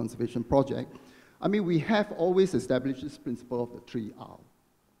of our conservation project. I mean, we have always established this principle of the 3R.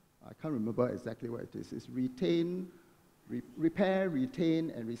 I can't remember exactly what it is. It's retain, repair,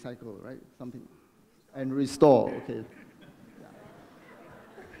 retain, and recycle, right? Something. And restore, okay.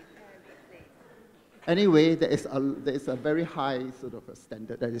 Anyway, there is a very high sort of a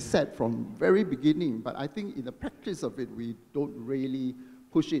standard that is set from very beginning, but I think in the practice of it, we don't really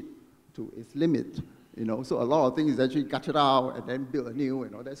push it to its limit, you know. So a lot of things is actually gutted out and then build anew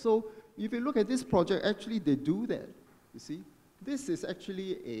and all that. So if you look at this project, actually they do that, you see. This is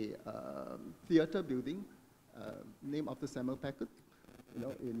actually a theater building named after Samuel Beckett, you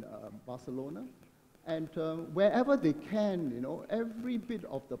know, in Barcelona. And wherever they can, you know, every bit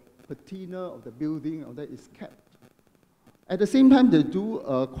of the patina of the building of that is kept. At the same time, they do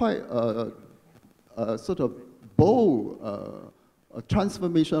quite a sort of bold a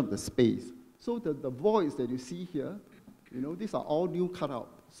transformation of the space. So the voids that you see here, you know, these are all new cutout.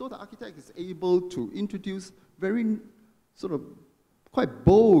 So the architect is able to introduce very sort of quite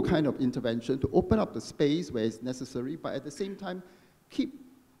bold kind of intervention to open up the space where it's necessary, but at the same time, keep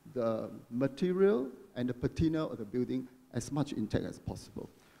the material and the patina of the building as much intact as possible.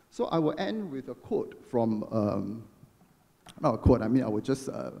 So I will end with a quote from, not a quote, I mean, I will just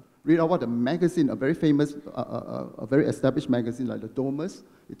read out what a magazine, a very famous, a very established magazine like the Domus,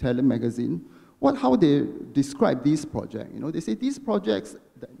 Italian magazine, how they describe these projects. You know, they say these projects,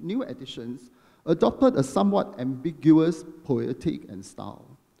 the new editions, adopted a somewhat ambiguous poetic and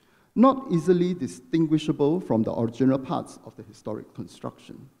style, not easily distinguishable from the original parts of the historic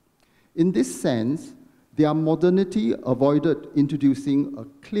construction. In this sense, their modernity avoided introducing a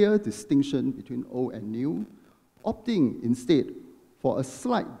clear distinction between old and new, opting instead for a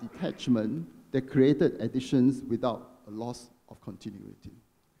slight detachment that created additions without a loss of continuity.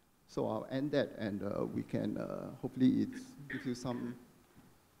 So I'll end that, and we can, hopefully it gives you some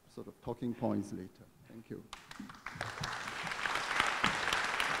sort of talking points later. Thank you.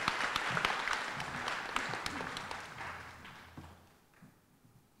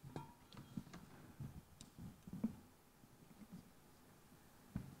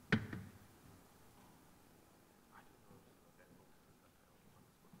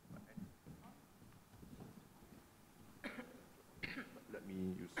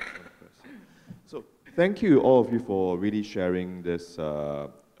 So thank you all of you for really sharing this a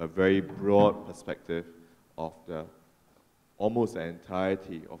very broad perspective of the almost the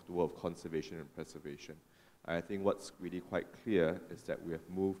entirety of the world of conservation and preservation. I think what's really quite clear is that we have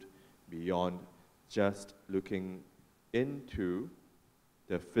moved beyond just looking into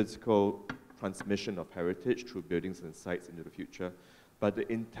the physical transmission of heritage through buildings and sites into the future, but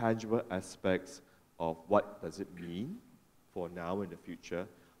the intangible aspects of what does it mean for now and the future.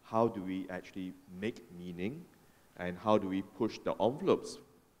 How do we actually make meaning, and how do we push the envelopes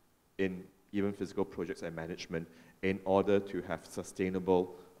in even physical projects and management in order to have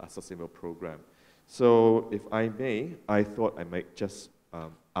sustainable program. So if I may, I thought I might just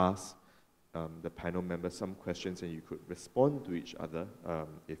ask the panel members some questions, and you could respond to each other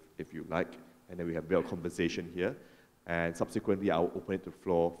if you like, and then we have a bit of conversation here, and subsequently I'll open it to the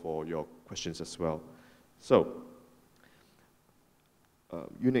floor for your questions as well. So,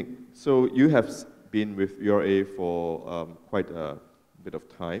 Ning, so you have been with URA for quite a bit of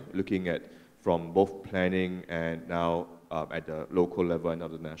time, looking at from both planning and now at the local level and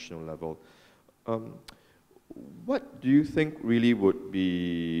at the national level. What do you think really would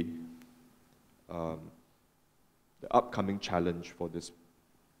be the upcoming challenge for this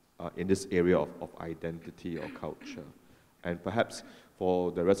in this area of identity or culture? And perhaps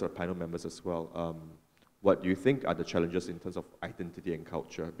for the rest of the panel members as well, what do you think are the challenges in terms of identity and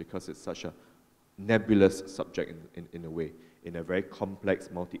culture? Because it's such a nebulous subject in a way. In a very complex,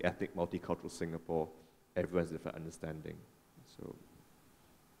 multi-ethnic, multicultural Singapore, everyone has different understanding. So,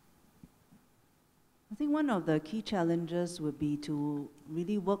 I think one of the key challenges would be to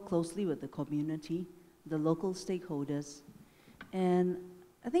really work closely with the community, the local stakeholders. And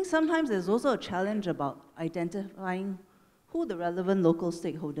I think sometimes there's also a challenge about identifying who the relevant local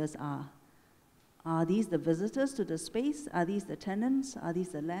stakeholders are. Are these the visitors to the space? Are these the tenants? Are these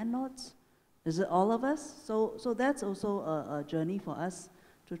the landlords? Is it all of us? So that's also a journey for us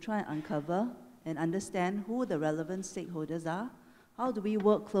to try and uncover and understand who the relevant stakeholders are. How do we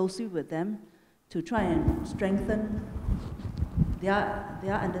work closely with them to try and strengthen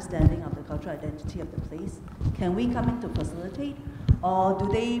their understanding of the cultural identity of the place? Can we come in to facilitate? Or do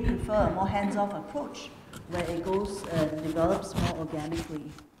they prefer a more hands-off approach where it goes and develops more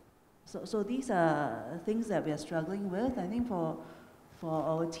organically? So these are things that we are struggling with. I think for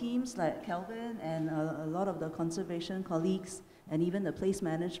our teams like Kelvin and a lot of the conservation colleagues and even the place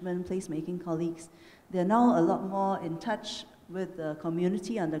management, placemaking colleagues, they're now a lot more in touch with the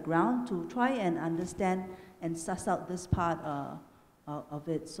community on the ground to try and understand and suss out this part of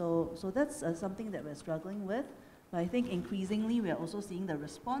it. So that's something that we're struggling with. But I think increasingly we are also seeing the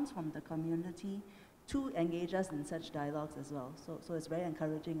response from the community to engage us in such dialogues as well. So it's very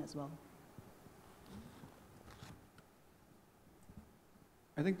encouraging as well.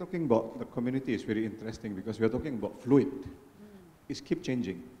 I think talking about the community is very interesting because we are talking about fluid. It's keep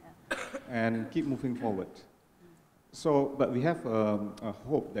changing and keep moving forward. So, but we have a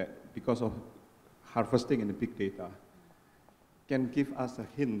hope that because of harvesting in the big data can give us a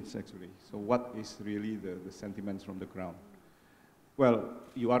hint actually. So what is really the sentiments from the ground? Well,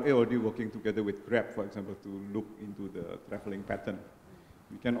 you are already working together with Grab, for example, to look into the traveling pattern.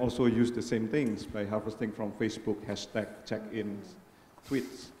 We can also use the same things by harvesting from Facebook, hashtag, check-ins,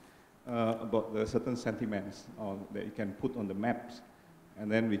 tweets about the certain sentiments that you can put on the maps.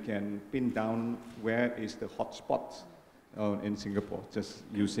 And then we can pin down where is the hotspots in Singapore, just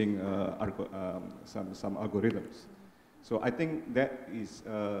using some algorithms. So I think that is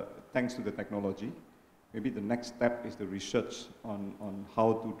thanks to the technology. Maybe the next step is the research on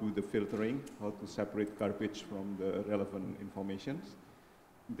how to do the filtering, how to separate garbage from the relevant informations.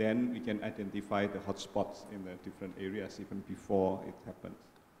 Then we can identify the hotspots in the different areas even before it happens.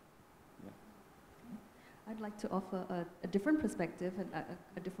 I'd like to offer a different perspective and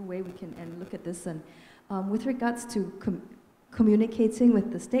a different way we can look at this. And with regards to communicating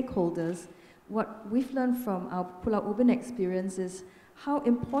with the stakeholders, what we've learned from our Pulau Ubin experience is how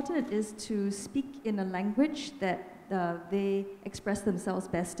important it is to speak in a language that they express themselves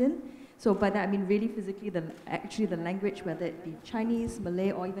best in. So by that I mean really physically, actually the language, whether it be Chinese,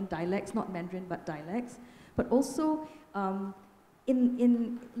 Malay, or even dialects, not Mandarin, but dialects. But also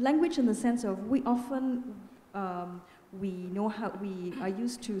in language in the sense of we often, we know how we are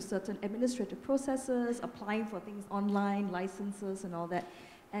used to certain administrative processes, applying for things online, licenses and all that.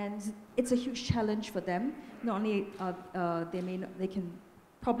 And it's a huge challenge for them. Not only they can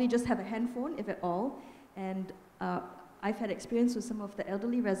probably just have a handphone, if at all. And I've had experience with some of the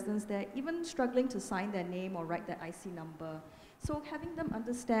elderly residents. They're even struggling to sign their name or write their IC number. So having them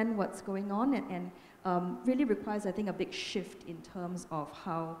understand what's going on and really requires, I think, a big shift in terms of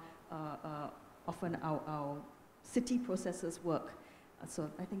how often our city processes work.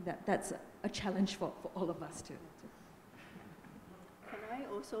 So I think that's a challenge for all of us too. Can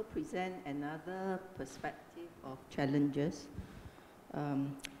I also present another perspective of challenges?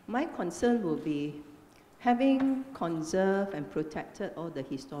 My concern will be having conserved and protected all the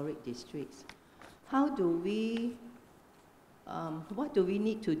historic districts. How do we, what do we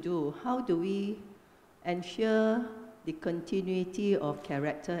need to do? How do we ensure the continuity of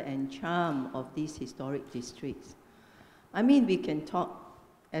character and charm of these historic districts? I mean, we can talk,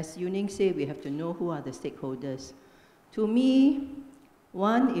 as Ning said, we have to know who are the stakeholders. To me,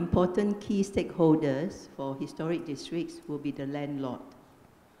 one important key stakeholders for historic districts will be the landlord.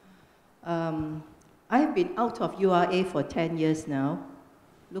 I've been out of URA for 10 years now.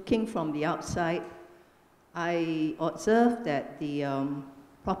 Looking from the outside, I observed that the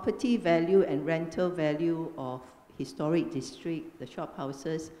property value and rental value of historic district, the shop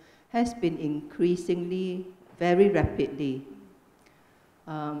houses, has been increasingly very rapidly.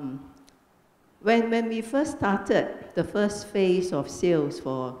 When we first started the first phase of sales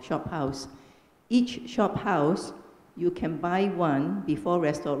for shop house, each shop house, you can buy one before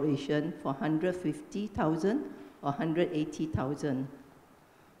restoration for 150,000 or 180,000.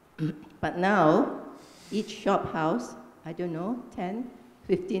 But now, each shop house, I don't know, 10,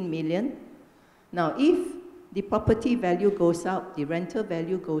 15 million. Now, if the property value goes up, the rental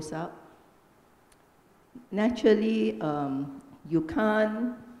value goes up, naturally, you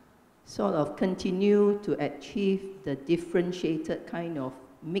can't sort of continue to achieve the differentiated kind of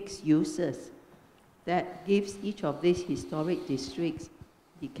mixed uses that gives each of these historic districts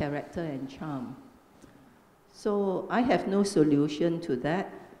the character and charm. So I have no solution to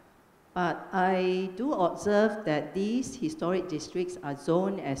that, but I do observe that these historic districts are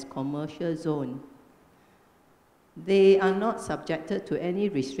zoned as commercial zone. They are not subjected to any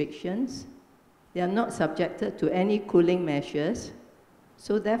restrictions. They are not subjected to any cooling measures.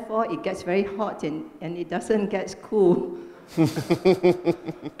 So therefore, it gets very hot and it doesn't get cool.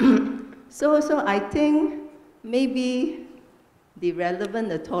 So I think maybe the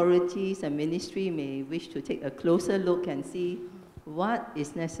relevant authorities and ministry may wish to take a closer look and see what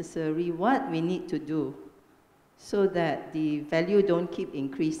is necessary, what we need to do, so that the value don't keep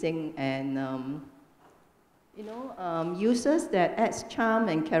increasing and uses that adds charm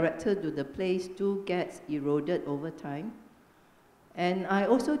and character to the place do get eroded over time. And I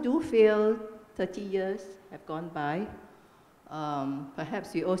also do feel 30 years have gone by.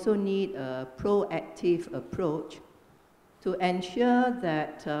 Perhaps we also need a proactive approach to ensure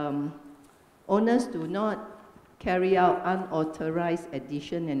that owners do not carry out unauthorized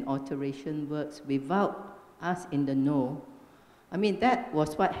addition and alteration works without us in the know. I mean, that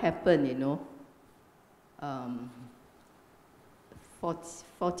was what happened,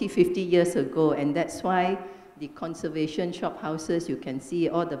 40, 50 years ago, and that's why the conservation shophouses, you can see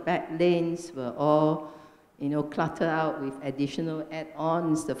all the back lanes were all, cluttered out with additional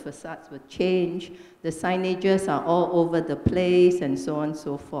add-ons, the facades were changed, the signages are all over the place, and so on and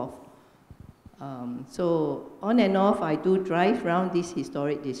so forth. So on and off, I do drive around these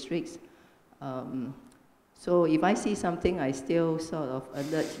historic districts. So if I see something, I still sort of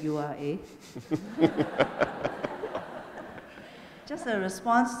alert URA. Just a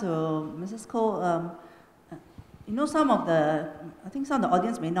response to Mrs. Koh. I think some of the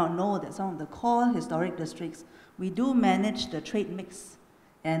audience may not know that some of the core historic districts, we do manage the trade mix,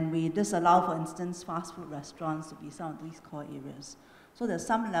 and we disallow, for instance, fast food restaurants to be some of these core areas. So there's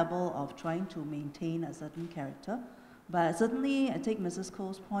some level of trying to maintain a certain character. But certainly, I take Mrs.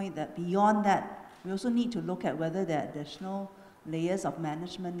 Koh's point that beyond that, we also need to look at whether there are additional layers of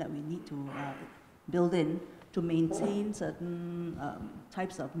management that we need to build in to maintain certain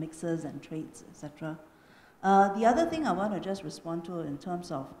types of mixes and trades, etc. The other thing I want to just respond to in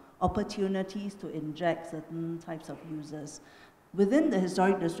terms of opportunities to inject certain types of users. Within the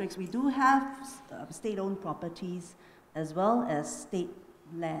historic districts, we do have state-owned properties as well as state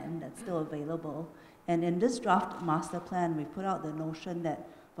land that's still available. And in this draft master plan, we put out the notion that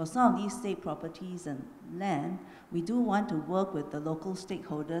for some of these state properties and land, we do want to work with the local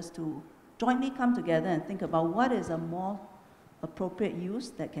stakeholders to jointly come together and think about what is a more appropriate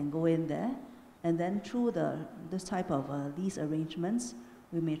use that can go in there. And then through this type of lease arrangements,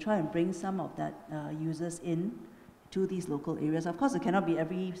 we may try and bring some of that users in to these local areas. Of course, it cannot be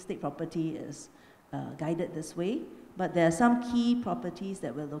every state property is guided this way, but there are some key properties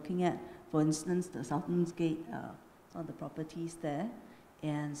that we're looking at. For instance, the Sultan's Gate, some of the properties there,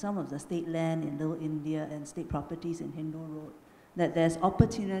 and some of the state land in Little India and state properties in Hindu Road, that there's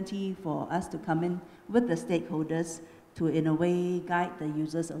opportunity for us to come in with the stakeholders to, in a way, guide the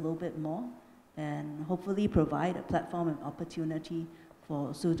users a little bit more and hopefully provide a platform and opportunity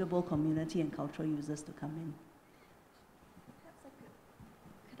for suitable community and cultural users to come in.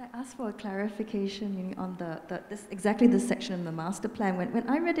 Could I ask for a clarification on exactly this section in the master plan? When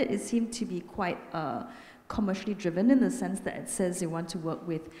I read it, it seemed to be quite commercially driven in the sense that it says they want to work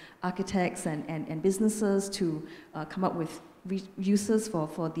with architects and businesses to come up with uses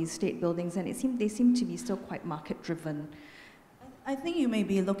for these state buildings, and they seem to be still quite market driven. I think you may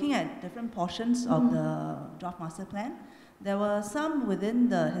be looking at different portions of the draft master plan. There were some within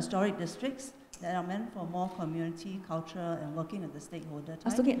the historic districts that are meant for more community, culture, and working with the stakeholder type. I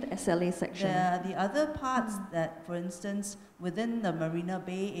was looking at the SLA section. There are the other parts that, for instance, within the Marina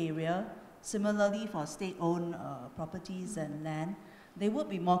Bay area, similarly for state-owned properties and land, they would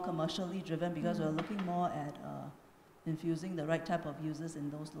be more commercially driven because we're looking more at infusing the right type of users in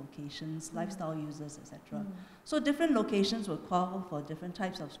those locations, lifestyle users, etc. So different locations will call for different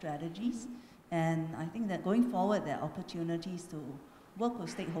types of strategies, and I think that going forward, there are opportunities to work with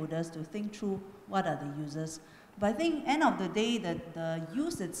stakeholders to think through what are the users. But I think end of the day, that the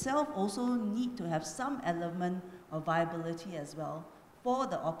use itself also need to have some element of viability as well for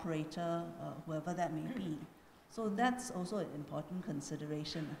the operator, whoever that may be. So that's also an important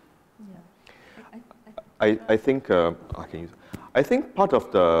consideration. Yeah. I think part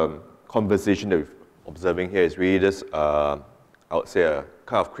of the conversation that we're observing here is really this, I would say, a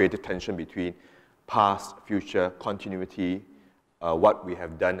kind of creative tension between past, future, continuity, what we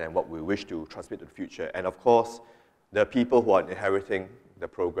have done and what we wish to transmit to the future. And of course, the people who are inheriting the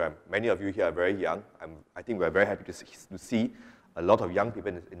program. Many of you here are very young. I think we're very happy to see a lot of young people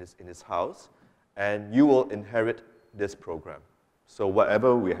in this house. And you will inherit this program. So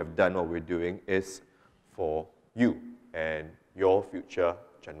whatever we have done or we're doing is for you and your future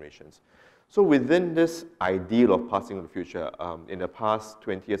generations. So within this ideal of passing to the future, in the past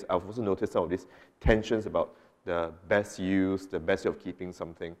 20 years, I've also noticed some of these tensions about the best use, the best way of keeping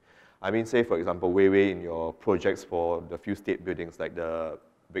something. I mean, say, for example, Wei in your projects for the few state buildings like the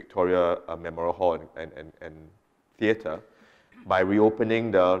Victoria Memorial Hall and Theatre, by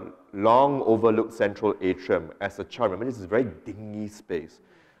reopening the long overlooked central atrium as a child. Remember, this is a very dingy space.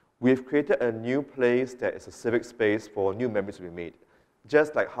 We've created a new place that is a civic space for new memories to be made.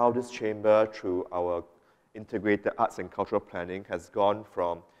 Just like how this chamber, through our integrated arts and cultural planning, has gone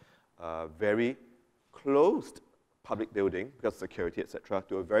from a very closed public building, because of security, etc.,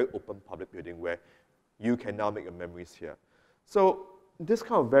 to a very open public building where you can now make your memories here. So this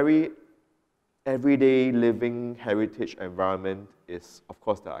kind of very everyday living heritage environment is, of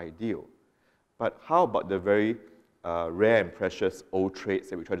course, the ideal. But how about the very rare and precious old traits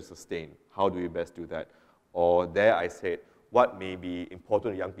that we try to sustain? How do we best do that? Or dare I say it, what may be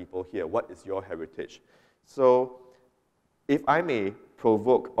important to young people here? What is your heritage? So if I may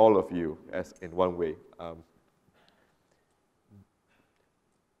provoke all of you as in one way,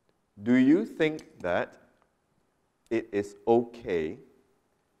 do you think that it is okay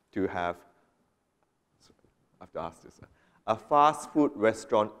to have, I have to ask this, a fast food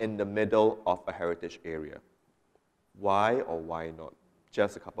restaurant in the middle of a heritage area? Why or why not?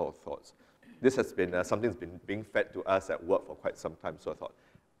 Just a couple of thoughts. This has been something that's been being fed to us at work for quite some time, so I thought,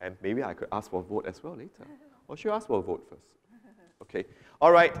 and maybe I could ask for a vote as well later. Or should I ask for a vote first? Okay.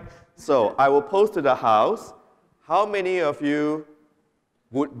 All right. So I will pose to the House, how many of you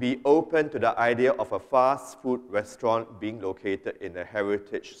would be open to the idea of a fast food restaurant being located in a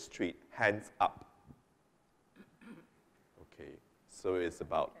heritage street? Hands up. Okay. So it's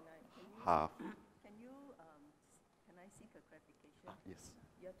about half. Can I seek a clarification? Yes.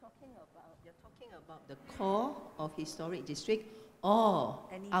 You're talking about the core of historic district or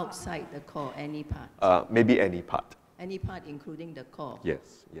outside the core, any part? Maybe any part. Any part including the core?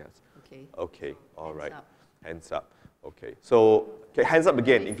 Yes, yes. Okay. Okay, all right. Up. Hands up. Okay, so okay, hands up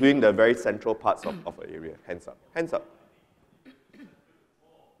again, including the very central parts of an area. Hands up. Hands up.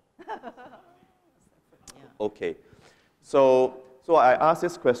 Okay. So I asked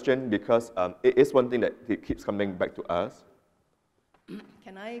this question because it is one thing that it keeps coming back to us.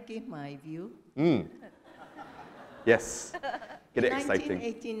 Can I give my view? Yes. Get it In exciting.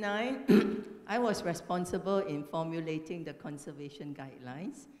 1989, I was responsible in formulating the conservation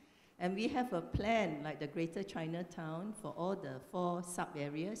guidelines. And we have a plan, like the Greater Chinatown, for all the 4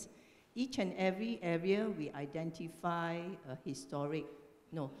 sub-areas. Each and every area, we identify a historic,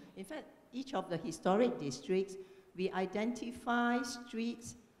 in fact, each of the historic districts, we identify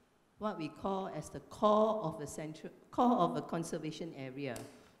streets, what we call as the core of the conservation area.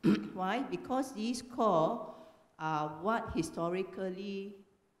 Why? Because these core are what historically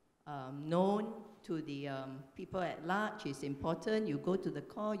known to the people at large is important. You go to the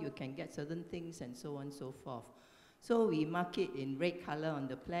core, you can get certain things and so on and so forth. So we mark it in red color on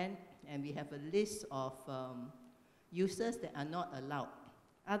the plan, and we have a list of uses that are not allowed.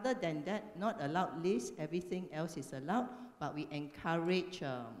 Other than that, not allowed list, everything else is allowed, but we encourage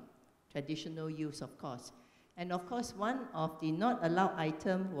traditional use, of course. And of course, one of the not allowed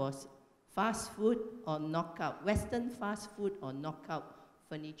item was fast food or knockout, Western fast food or knockout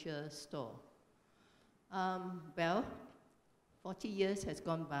furniture store. Well, 40 years has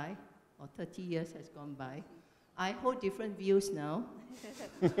gone by, or 30 years has gone by. I hold different views now.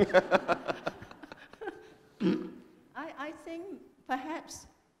 I think perhaps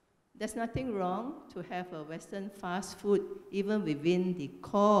there's nothing wrong to have a Western fast food even within the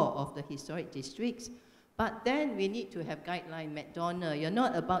core of the historic districts. But then we need to have guideline. McDonald's, you're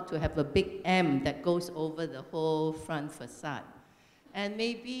not about to have a big M that goes over the whole front facade. And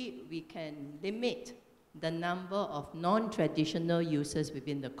maybe we can limit the number of non-traditional uses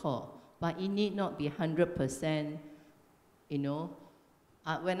within the core, but it need not be 100%,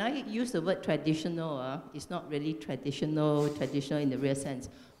 when I use the word traditional, it's not really traditional in the real sense.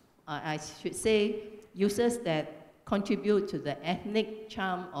 I should say uses that contribute to the ethnic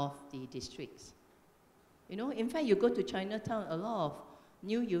charm of the districts. In fact, you go to Chinatown, a lot of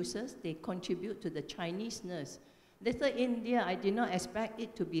new users, they contribute to the Chineseness. Little India, I did not expect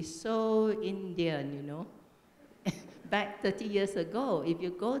it to be so Indian, you know. Back 30 years ago, if you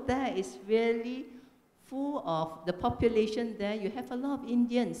go there, it's really full of the population there. You have a lot of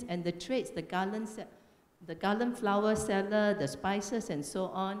Indians, and the trades, the garland flower seller, the spices and so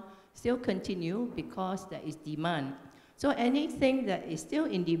on, still continue because there is demand. So anything that is still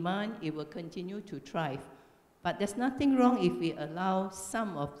in demand, it will continue to thrive. But there's nothing wrong if we allow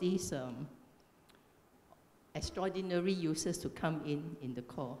some of these extraordinary uses to come in the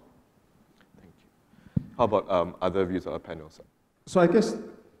core. Thank you. How about other views on our panel? So I guess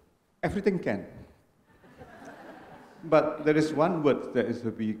everything can. But there is one word that is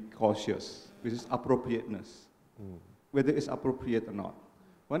to be cautious, which is appropriateness, whether it's appropriate or not.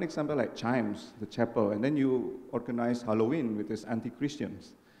 One example like chimes, the chapel, and then you organize Halloween with these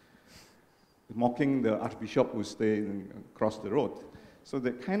anti-Christians, mocking the archbishop who stay across the road. So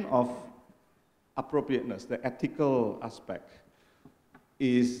the kind of appropriateness, the ethical aspect,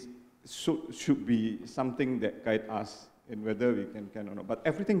 should be something that guide us in whether we can or not. But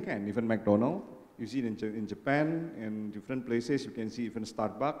everything can, even McDonald's. You see it in Japan, in different places. You can see even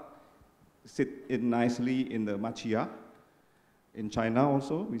Starbucks sit in nicely in the machiya. In China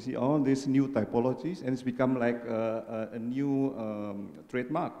also, we see all these new typologies, and it's become like a new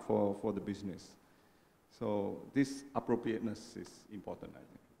trademark for the business. So this appropriateness is important, I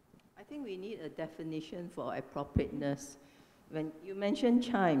think. I think we need a definition for appropriateness. When you mention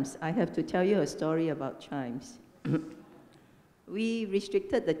chimes, I have to tell you a story about chimes. We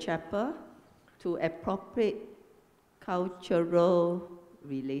restricted the chapel to appropriate cultural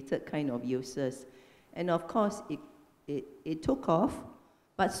related kind of uses. And of course, it took off,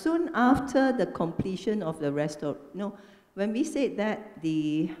 but soon after the completion of the when we said that,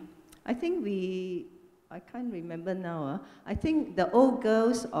 I can't remember now, I think the old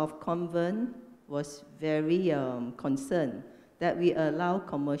girls of convent was very concerned that we allow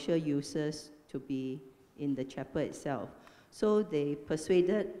commercial users to be in the chapel itself. So they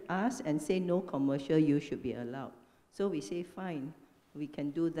persuaded us and say no commercial use should be allowed. So we say fine, we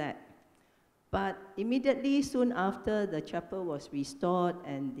can do that. But immediately soon after the chapel was restored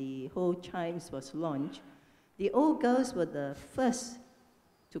and the whole chimes was launched, the old girls were the first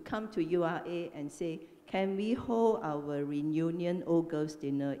to come to URA and say, can we hold our reunion old girls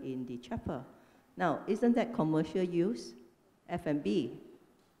dinner in the chapel? Now, isn't that commercial use? F&B.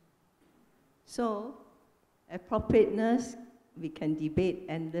 So, appropriateness, we can debate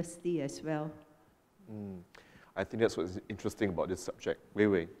endlessly as well. I think that's what's interesting about this subject. Wei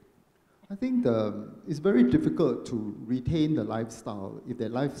Wei. I think it's very difficult to retain the lifestyle if the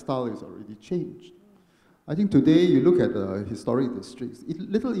lifestyle is already changed. I think today you look at the historic districts,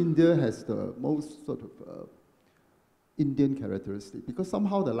 Little India has the most sort of Indian characteristic because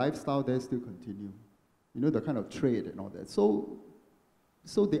somehow the lifestyle there still continue. You know, the kind of trade and all that. So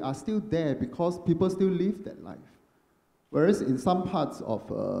they are still there because people still live that life. Whereas in some parts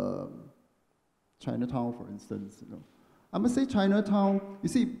of Chinatown, for instance, you know, I must say Chinatown, you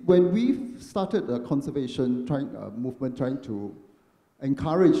see, when we started a conservation movement trying to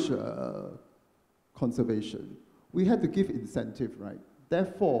encourage conservation, we had to give incentive, right?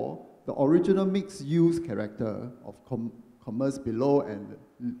 Therefore, the original mixed-use character of commerce below and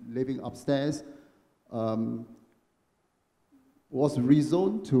living upstairs was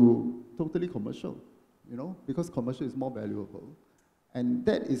rezoned to totally commercial, you know, because commercial is more valuable. And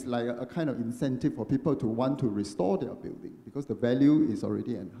that is like a kind of incentive for people to want to restore their building because the value is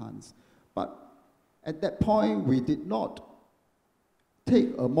already enhanced. But at that point, we did not take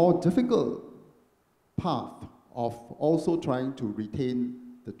a more difficult path of also trying to retain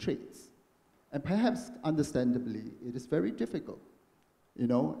the trades. And perhaps, understandably, it is very difficult, you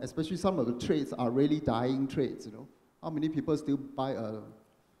know, especially some of the trades are really dying trades, you know. How many people still buy a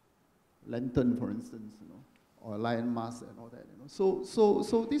lantern, for instance, you know, or a lion mask and all that, you know.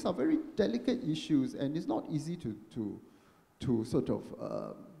 So these are very delicate issues, and it's not easy to sort of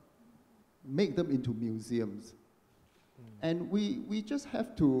make them into museums. And we just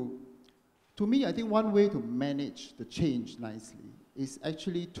have to me, I think one way to manage the change nicely is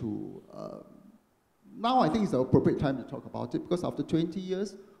actually to, now I think it's the appropriate time to talk about it, because after 20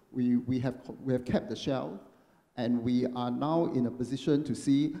 years, we have kept the shell, and we are now in a position to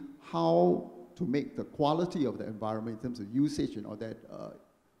see how to make the quality of the environment in terms of usage and all that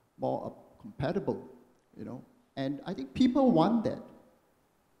more compatible, you know. And I think people want that.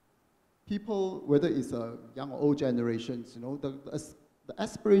 People, whether it's a young or old generations, you know, the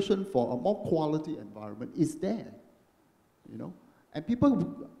aspiration for a more quality environment is there, you know. And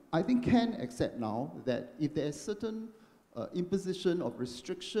people, I think, can accept now that if there is certain imposition of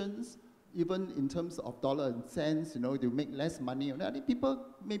restrictions even in terms of dollar and cents, you know, they make less money. And I think people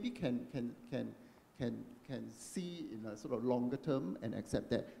maybe can see in a sort of longer term and accept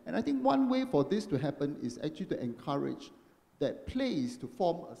that. And I think one way for this to happen is actually to encourage that place to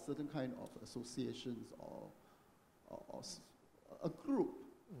form a certain kind of associations or a group,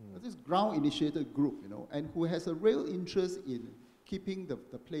 this ground-initiated group, you know, and who has a real interest in keeping the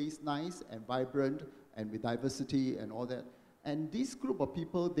place nice and vibrant and with diversity and all that. And this group of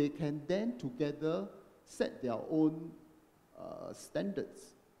people, they can then together set their own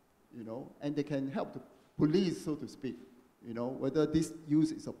standards, you know, and they can help the police, so to speak, you know, whether this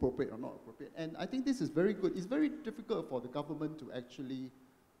use is appropriate or not appropriate. And I think this is very good. It's very difficult for the government to actually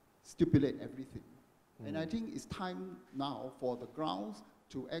stipulate everything. And I think it's time now for the grounds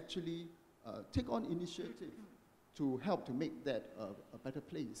to actually take on initiative to help to make that a better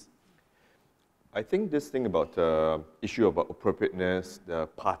place. I think this thing about the issue about appropriateness, the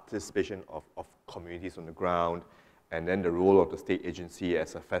participation of communities on the ground, and then the role of the state agency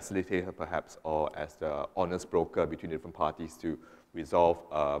as a facilitator perhaps, or as the honest broker between different parties to resolve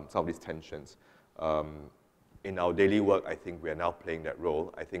some of these tensions. In our daily work, I think we are now playing that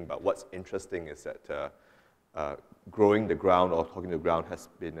role. I think, but what's interesting is that growing the ground or talking to the ground has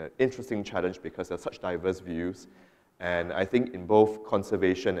been an interesting challenge because there are such diverse views. And I think in both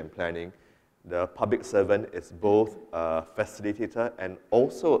conservation and planning, the public servant is both a facilitator and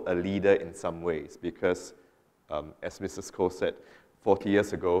also a leader in some ways because, as Mrs. Koh said, 40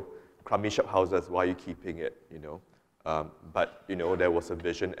 years ago, crummy shop houses, why are you keeping it, you know? But, you know, there was a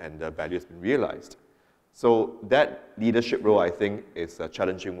vision and the value has been realized. So that leadership role, I think, is a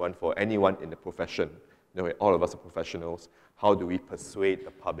challenging one for anyone in the profession. You know, all of us are professionals. How do we persuade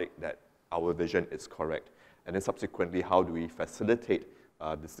the public that our vision is correct? And then subsequently, how do we facilitate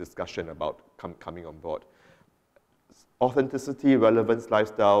this discussion about coming on board? Authenticity, relevance,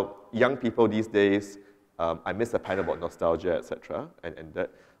 lifestyle, young people these days, I missed a panel about nostalgia, etc. And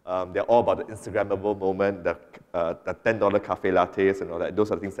that they're all about the Instagrammable moment, the $10 cafe lattes and all that.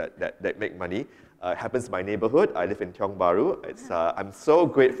 Those are things that make money. It happens in my neighborhood. I live in Tiong Bahru. It's, I'm so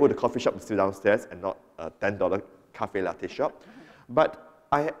grateful the coffee shop is still downstairs and not a $10 cafe latte shop. But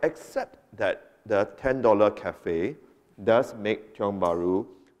I accept that the $10 cafe does make Tiong Bahru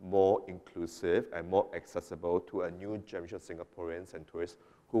more inclusive and more accessible to a new generation of Singaporeans and tourists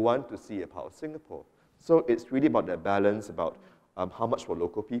who want to see a part of Singapore. So it's really about that balance, about how much for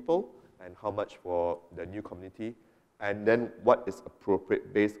local people and how much for the new community, and then what is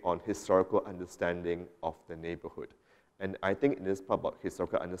appropriate based on historical understanding of the neighborhood. And I think in this part about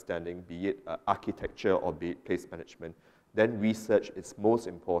historical understanding, be it architecture or be it place management, then research is most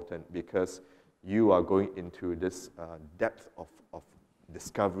important because you are going into this depth of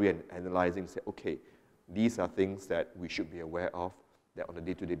discovery and analyzing, say, okay, these are things that we should be aware of, that on a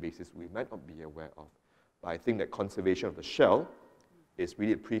day-to-day basis we might not be aware of. But I think that conservation of the shell is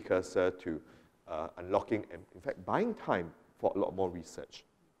really a precursor to unlocking and, in fact, buying time for a lot more research.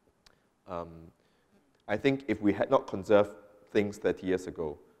 I think if we had not conserved things 30 years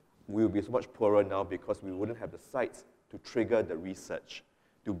ago, we would be so much poorer now because we wouldn't have the sites to trigger the research,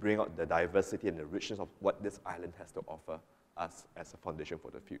 to bring out the diversity and the richness of what this island has to offer us as a foundation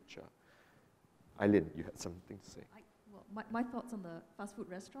for the future. Eileen, you had something to say. My thoughts on the fast food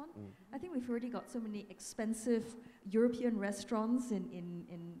restaurant. I think we've already got so many expensive European restaurants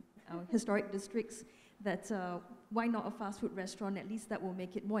in our historic districts that why not a fast food restaurant? At least that will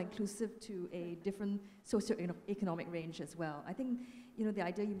make it more inclusive to a different socio-economic range as well. I think, you know, the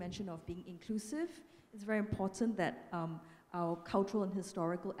idea you mentioned of being inclusive is very important, that our cultural and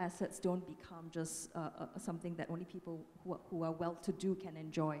historical assets don't become just something that only people who are well-to-do can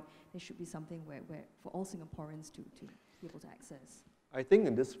enjoy. There should be something where for all Singaporeans to be able to access. I think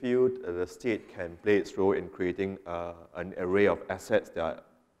in this field, the state can play its role in creating an array of assets that are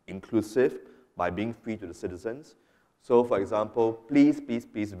inclusive by being free to the citizens. So, for example, please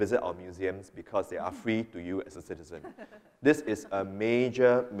visit our museums because they are free to you as a citizen. This is a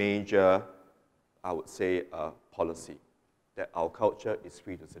major, I would say, policy, that our culture is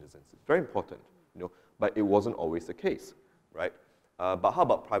free to citizens. It's very important, you know, but it wasn't always the case, right? But how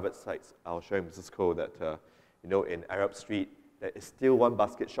about private sites? I'll show Mrs. Koh that, you know, in Arab Street, there is still one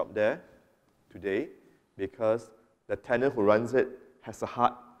basket shop there today because the tenant who runs it has a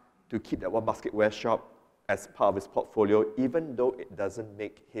heart to keep that one basketware shop as part of his portfolio, even though it doesn't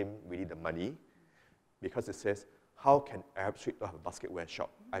make him really the money, because it says, how can Arab Street not have a basketware shop?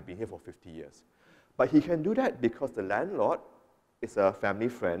 I've been here for 50 years. But he can do that because the landlord is a family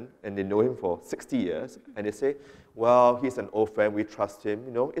friend and they know him for 60 years, and they say, well, he's an old friend, we trust him,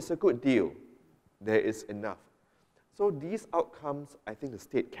 you know, it's a good deal. There is enough. So these outcomes, I think the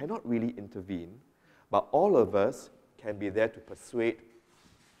state cannot really intervene, but all of us can be there to persuade,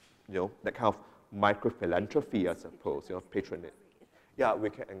 that kind of micro-philanthropy, I suppose, patronage. Yeah, we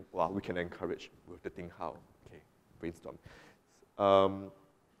can encourage with the thing how. Okay, brainstorm.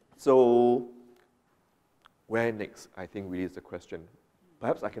 So where next, I think really is the question.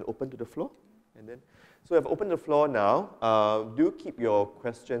 Perhaps I can open to the floor? And then, so I've opened the floor now. Do keep your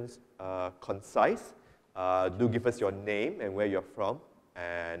questions concise. Do give us your name and where you're from.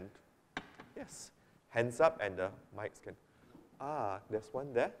 And yes, hands up and the mics can. There's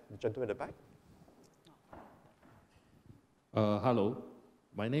one there, the gentleman in the back. Hello,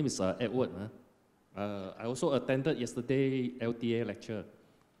 my name is Edward. I also attended yesterday LTA lecture.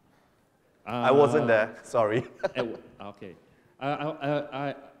 I wasn't there, sorry. Edward, okay.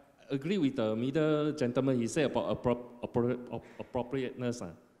 I agree with the middle gentleman. He said about appropriateness.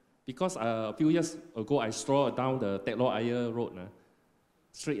 Because a few years ago, I strolled down the Telok Ayer Road,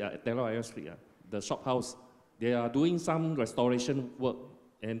 Telok Ayer Street, the shop house. They are doing some restoration work,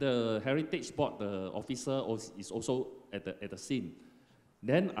 and the Heritage Board, the officer is also at the scene.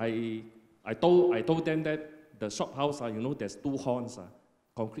 Then I told them that the shop house, there's two horns,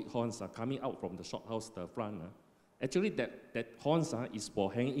 concrete horns coming out from the shop house, the front. Actually, that horns is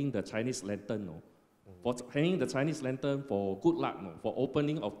for hanging the Chinese lantern. For hanging the Chinese lantern for good luck, for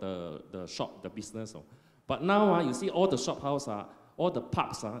opening of the shop, the business. But now you see all the shop house, all the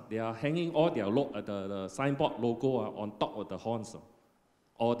pubs, they are hanging all their the signboard logo on top of the horns,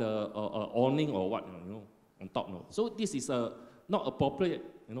 or the awning or what, on top. So this is not appropriate,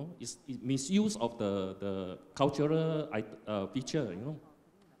 it's misuse of the cultural feature,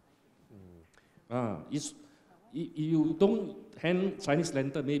 If you don't hang Chinese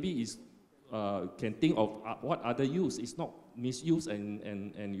lantern, maybe it's can think of what other use. It's not misuse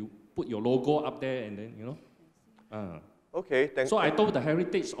and you put your logo up there and then, Okay, thanks. So I told the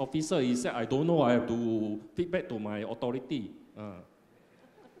heritage officer, he said, I don't know, I have to feedback to my authority.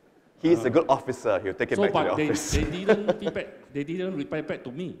 He's a good officer, he'll take it back to the office. They didn't feedback, they didn't reply back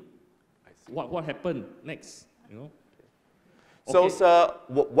to me. What happened next, So, Okay. sir,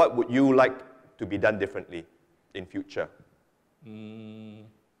 what would you like to be done differently in future?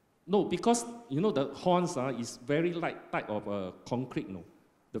 No, because the horns is very light type of concrete,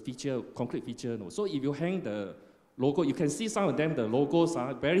 the concrete feature. So if you hang the logo, you can see some of them. The logos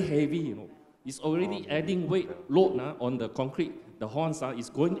are very heavy. It's already adding weight load on the concrete. The horns is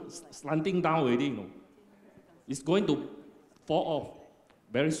going slanting down already. It's going to fall off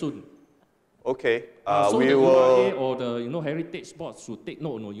very soon. Okay, So we the will. URA or the heritage board should take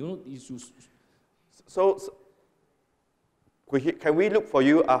note. So can we look for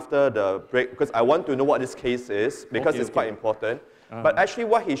you after the break? Because I want to know what this case is, because it's quite important. But actually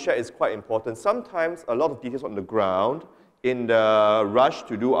what he shared is quite important. Sometimes a lot of details on the ground, in the rush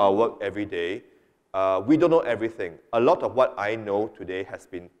to do our work every day, we don't know everything. A lot of what I know today has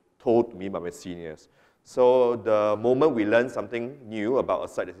been told to me by my seniors. So the moment we learn something new about a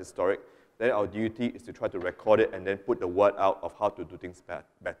site that's historic, then our duty is to try to record it and then put the word out of how to do things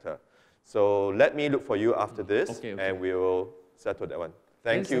better. So let me look for you after this, and we will settle that one.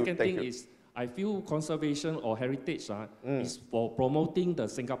 Thank you. Second thing is, I feel conservation or heritage is for promoting the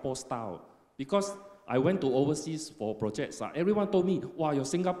Singapore style. Because I went to overseas for projects. Everyone told me, wow, your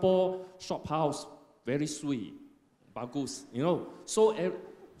Singapore shop house, very sweet, bagus,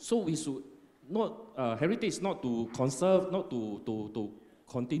 So we should not, heritage is not to conserve, not to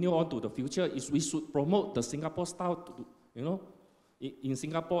continue on to the future, is we should promote the Singapore style, in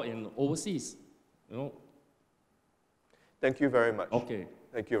Singapore and overseas, Thank you very much. Okay.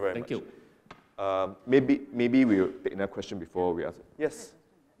 Thank you very much. Thank you. Maybe we'll take another question before we ask. Yes.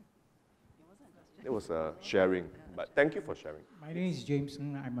 It was sharing, but thank you for sharing. My name is James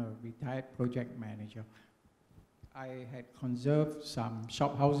Ng. I'm a retired project manager. I had conserved some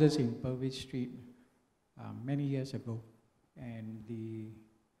shop houses in Purvis Street many years ago, and the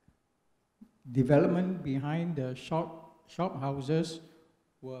development behind the shop houses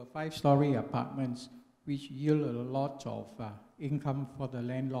were 5-story apartments, which yield a lot of income for the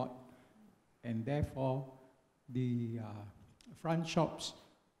landlord, and therefore the front shops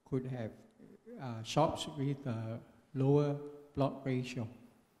could have shops with a lower plot ratio.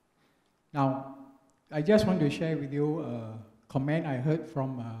 Now, I just want to share with you a comment I heard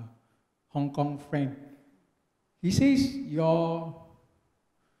from a Hong Kong friend. He says your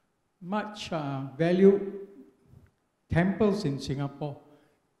much valued temples in Singapore,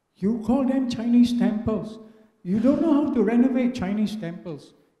 you call them Chinese temples. You don't know how to renovate Chinese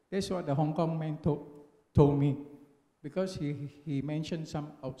temples. That's what the Hong Kong man told me. Because he mentioned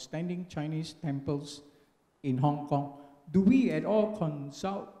some outstanding Chinese temples in Hong Kong. Do we at all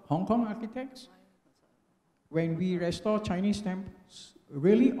consult Hong Kong architects when we restore Chinese temples?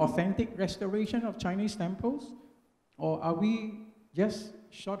 Really authentic restoration of Chinese temples? Or are we just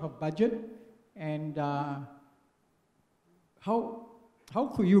short of budget? And how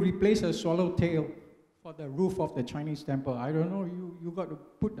could you replace a swallowtail for the roof of the Chinese temple? I don't know, you got to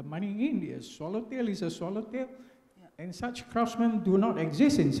put the money in. A swallowtail is a swallowtail. Yeah. And such craftsmen do not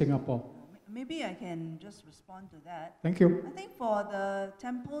exist in Singapore. Maybe I can just respond to that. Thank you. I think for the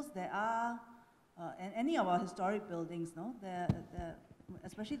temples, there are, and any of our historic buildings, no,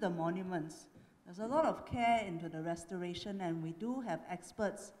 especially the monuments, there's a lot of care into the restoration, and we do have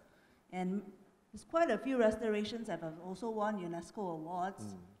experts. And there's quite a few restorations that have also won UNESCO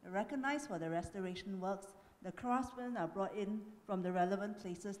awards. They're recognized for the restoration works. The craftsmen are brought in from the relevant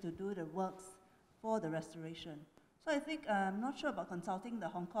places to do the works for the restoration. So I think, I'm not sure about consulting the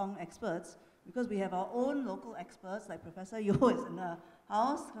Hong Kong experts, because we have our own local experts, like Professor Yo is in the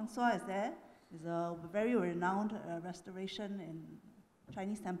house, Kang Chua is there. He's a very renowned restoration in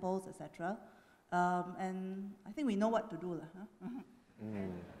Chinese temples, etc. And I think we know what to do. Huh?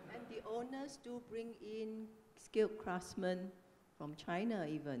 And the owners do bring in skilled craftsmen from China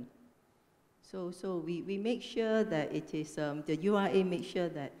even. So we make sure that it is, the URA makes sure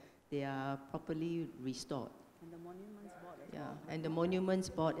that they are properly restored. And the Monuments Board as well. well. And the Monuments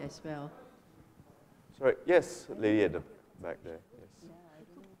Board as well. Sorry, yes, lady at the back there. Yes.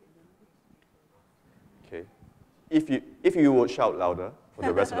 Okay. If you would shout louder for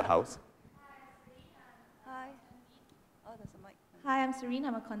the rest of the house. Hi. Oh, there's a mic. Hi, I'm Serene.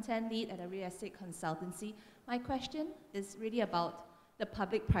 I'm a content lead at a real estate consultancy. My question is really about the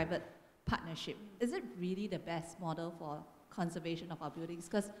public-private partnership. Is it really the best model for conservation of our buildings?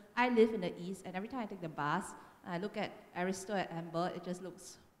 Because I live in the east, and every time I take the bus, I look at Aristo at Amber, it just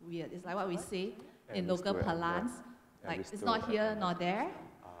looks weird. It's like what we say in local parlance, like it's not here nor there.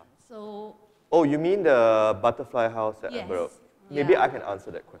 So. Oh, you mean the butterfly house at Yes. Amber? Maybe I can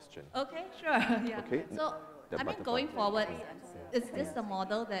answer that question. Okay, sure. Yeah. Okay. So, I mean, going forward, is this the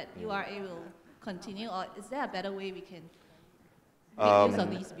model that URA will continue, or is there a better way we can make use of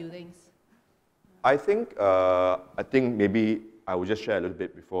these buildings? I think maybe I will just share a little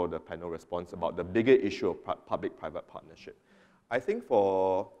bit before the panel response about the bigger issue of public-private partnership. I think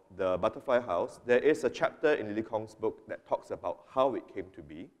for the Butterfly House, there is a chapter in Lily Kong's book that talks about how it came to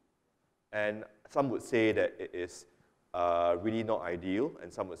be. And some would say that it is really not ideal,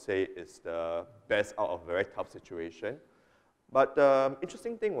 and some would say it's the best out of a very tough situation. But the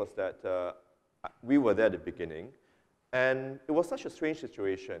interesting thing was that we were there at the beginning, and it was such a strange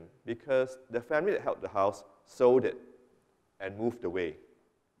situation because the family that held the house sold it and moved away.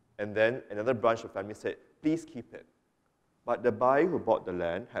 And then another branch of the family said, please keep it. But the buyer who bought the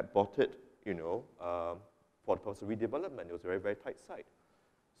land had bought it, for the purpose of redevelopment. It was a very, very tight site.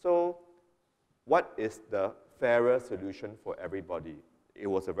 So what is the fairer solution for everybody? It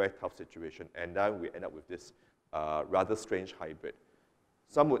was a very tough situation, and then we end up with this rather strange hybrid.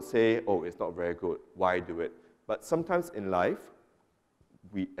 Some would say, oh, it's not very good, why do it? But sometimes in life,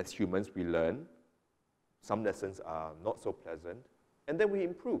 we as humans, we learn. Some lessons are not so pleasant, and then we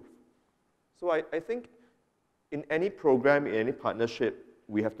improve. So I think in any program, in any partnership,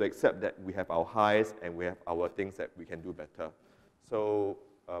 we have to accept that we have our highs and we have our things that we can do better. So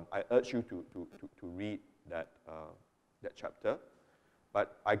I urge you to read that chapter.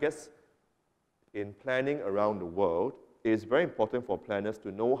 But I guess in planning around the world, it is very important for planners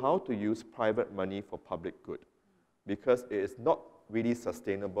to know how to use private money for public good, because it is not really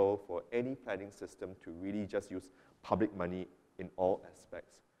sustainable for any planning system to really just use public money in all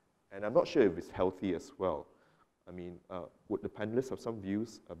aspects. And I'm not sure if it's healthy as well. I mean, would the panelists have some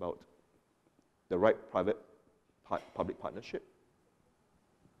views about the right private-public partnership?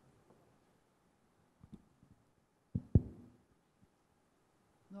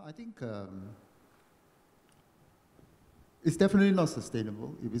 No, I think it's definitely not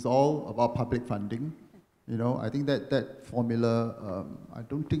sustainable if it's all about public funding. I think that formula, I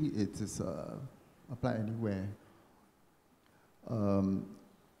don't think it is applied anywhere.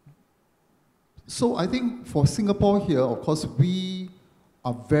 So I think for Singapore here, of course, we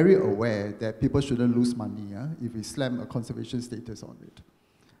are very aware that people shouldn't lose money if we slam a conservation status on it.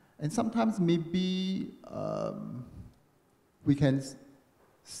 And sometimes maybe we can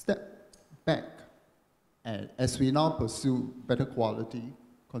step back as we now pursue better quality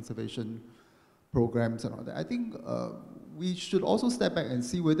conservation programs and all that. I think we should also step back and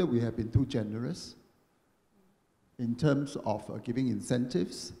see whether we have been too generous in terms of giving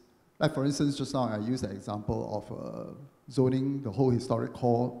incentives. Like for instance, just now I used the example of zoning the whole historic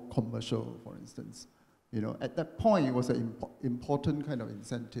core commercial, for instance. You know, at that point, it was an important kind of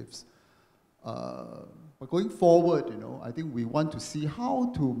incentives. But going forward, you know, I think we want to see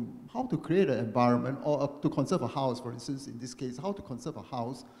how to create an environment or to conserve a house, for instance, in this case, how to conserve a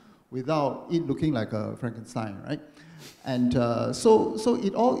house without it looking like a Frankenstein, right? And so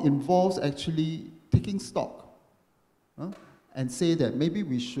it all involves actually taking stock and say that maybe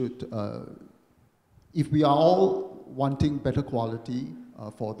we should, if we are all wanting better quality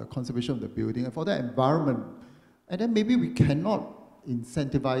for the conservation of the building and for the environment, and then maybe we cannot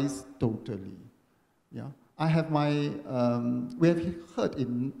incentivize totally. Yeah, I have my, we have heard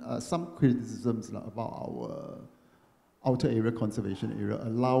in some criticisms about our outer area conservation area,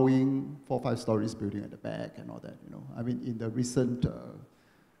 allowing 4 or 5 stories building at the back and all that, you know. I mean, in the recent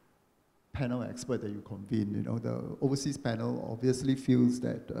panel expert that you convened, you know, the overseas panel obviously feels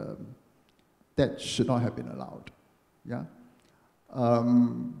that that should not have been allowed, yeah.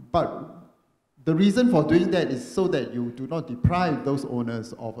 But the reason for doing that is so that you do not deprive those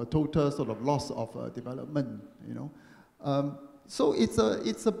owners of a total sort of loss of development, you know. So it's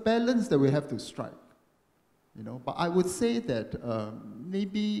a balance that we have to strike, you know. But I would say that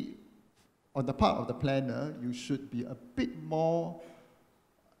maybe on the part of the planner, you should be a bit more,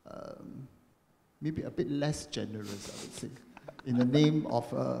 maybe a bit less generous, I would say, in the name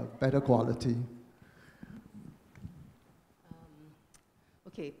of better quality.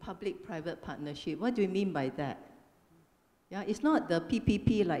 Okay, public-private partnership. What do you mean by that? Yeah, it's not the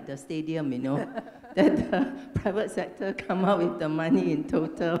PPP like the stadium, you know, that the private sector come out with the money in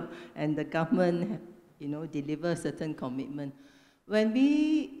total and the government, you know, deliver certain commitment. When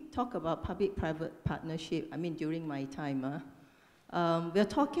we talk about public-private partnership, I mean, during my time, we're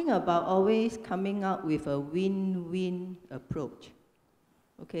talking about always coming out with a win-win approach,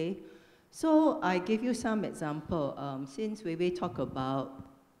 okay? So I give you some example. Since we talk about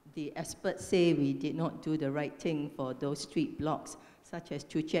the experts say we did not do the right thing for those street blocks, such as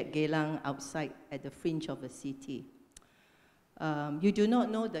Chuchet Geylang outside at the fringe of the city. You do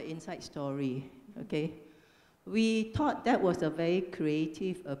not know the inside story, okay? We thought that was a very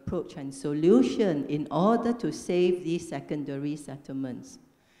creative approach and solution in order to save these secondary settlements.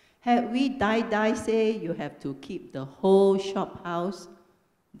 Had we say you have to keep the whole shop house,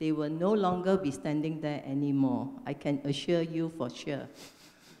 they will no longer be standing there anymore. I can assure you for sure.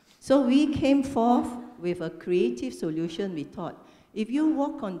 So we came forth with a creative solution. We thought, if you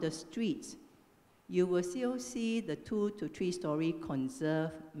walk on the streets, you will still see the 2 to 3 story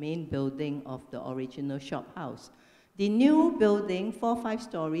conserved main building of the original shop house. The new building, 4 or 5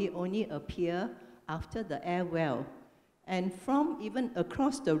 story, only appear after the air well. And from even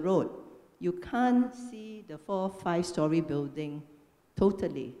across the road, you can't see the 4 or 5 story building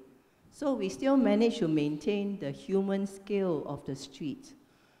totally. So we still manage to maintain the human scale of the street.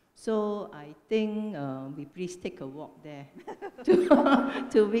 So I think we please take a walk there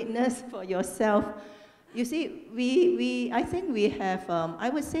to witness for yourself. You see, I think we have, I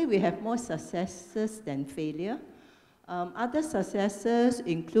would say we have more successes than failure. Other successes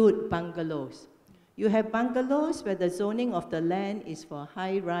include bungalows. You have bungalows where the zoning of the land is for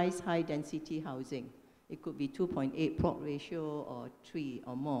high-rise, high-density housing. It could be 2.8 plot ratio or 3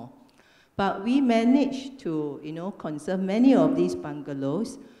 or more. But we managed to, you know, conserve many of these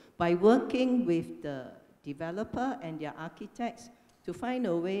bungalows by working with the developer and their architects to find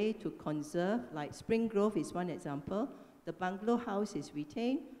a way to conserve, like Spring Grove is one example. The bungalow house is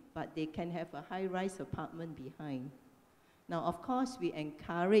retained, but they can have a high-rise apartment behind. Now, of course, we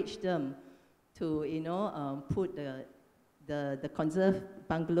encourage them to, you know, put the conserved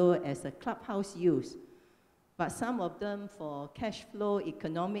bungalow as a clubhouse use. But some of them, for cash flow,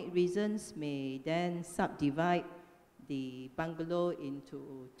 economic reasons, may then subdivide the bungalow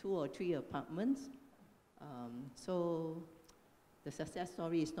into 2 or 3 apartments. So the success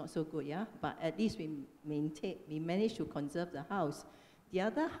story is not so good, yeah? But at least we managed to conserve the house. The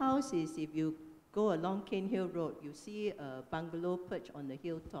other house is, if you go along Cane Hill Road, you see a bungalow perched on the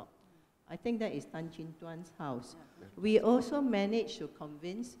hilltop. I think that is Tan Chin Tuan's house. We also managed to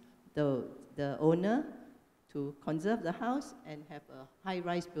convince the owner to conserve the house and have a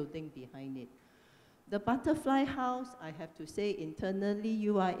high-rise building behind it. The butterfly house, I have to say, internally,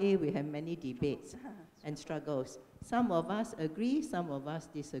 URA, we have many debates and struggles. Some of us agree, some of us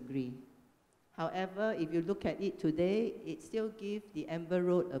disagree. However, if you look at it today, it still gives the Amber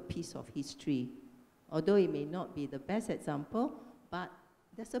Road a piece of history. Although it may not be the best example, but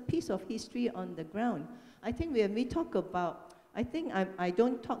there's a piece of history on the ground. I think when we talk about, I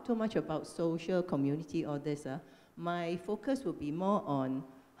don't talk too much about social, community, or this. My focus will be more on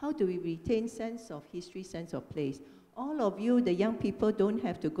how do we retain sense of history, sense of place. All of you, the young people, don't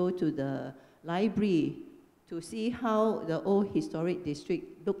have to go to the library to see how the old historic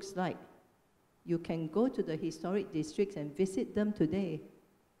district looks like. You can go to the historic districts and visit them today,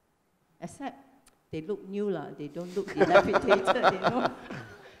 except they look new, they don't look dilapidated, you know.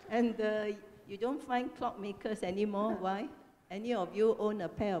 And you don't find clockmakers anymore. Why? Any of you own a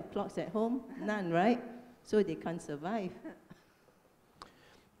pair of clocks at home? None, right? So they can't survive.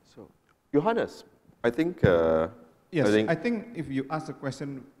 So, Johannes, I think... yes, I think if you ask a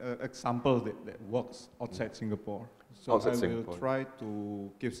question, example that works outside Singapore. So I will try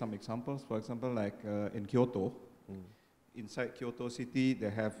to give some examples. For example, like in Kyoto, inside Kyoto city, they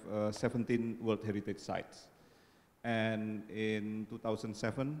have 17 World Heritage Sites. And in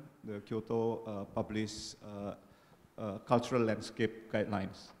 2007, the Kyoto published cultural landscape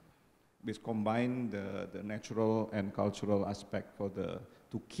guidelines, which combine the natural and cultural aspect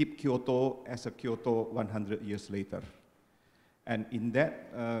to keep Kyoto as a Kyoto 100 years later. And in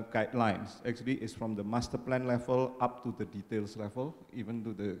that guidelines, actually, it's from the master plan level up to the details level, even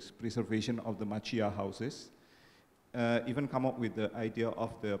to the preservation of the machiya houses. Even come up with the idea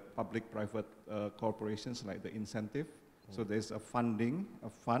of the public-private corporations, like the incentive. So there's a fund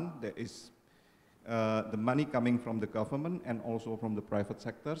that is the money coming from the government and also from the private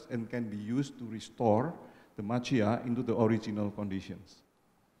sectors, and can be used to restore the machiya into the original conditions.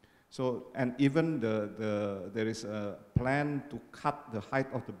 So, and even there is a plan to cut the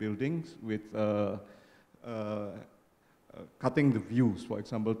height of the buildings with cutting the views, for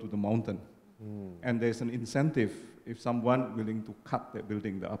example, to the mountain. And there's an incentive if someone willing to cut the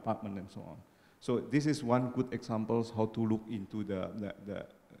building, the apartment and so on. So this is one good example how to look into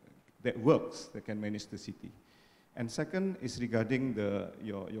that works, that can manage the city. And second is regarding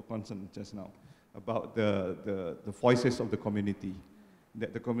your concern just now about the voices of the community.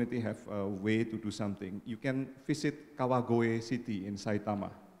 That the community have a way to do something. You can visit Kawagoe city in Saitama.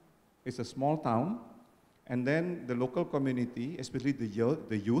 It's a small town, and then the local community, especially the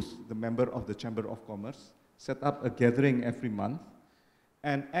youth, the member of the Chamber of Commerce, set up a gathering every month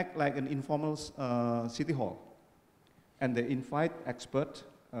and act like an informal city hall. And they invite experts,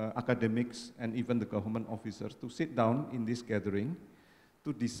 academics, and even the government officers to sit down in this gathering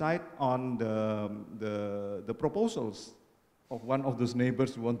to decide on the proposals of one of those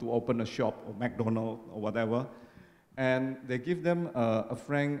neighbors who want to open a shop or McDonald's or whatever, and they give them a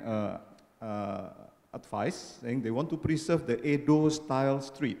frank advice, saying they want to preserve the Edo-style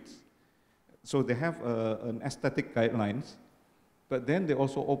streets. So they have an aesthetic guidelines, but then they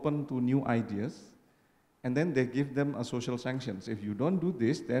also open to new ideas, and then they give them a social sanctions. If you don't do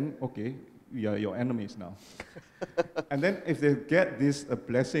this, then okay, we are your enemies now. And then if they get this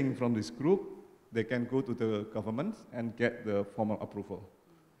blessing from this group, they can go to the government and get the formal approval.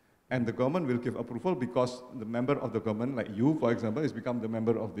 And the government will give approval because the member of the government, like you, for example, has become the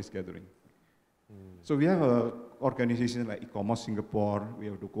member of this gathering. So we have an organization like e-commerce Singapore, we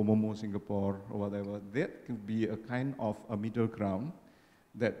have the Komomo Singapore, or whatever. That could be a kind of a middle ground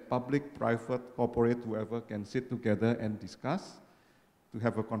that public, private, corporate, whoever can sit together and discuss, to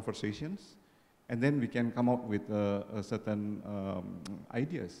have a conversations, and then we can come up with a certain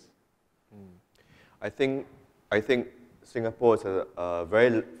ideas. I think Singapore is a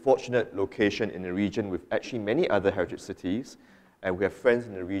very fortunate location in the region with actually many other heritage cities, and we have friends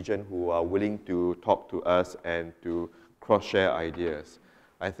in the region who are willing to talk to us and to cross-share ideas.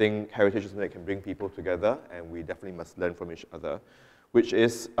 I think heritage is something that can bring people together, and we definitely must learn from each other, which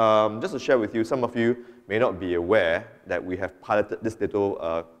is, just to share with you, some of you may not be aware that we have piloted this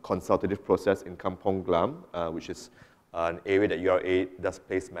little consultative process in Kampong Glam, which is an area that URA does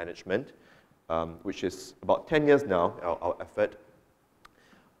place management. Which is about 10 years now, our effort.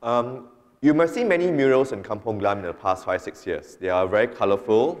 You must see many murals in Kampong Glam in the past 5-6 years. They are very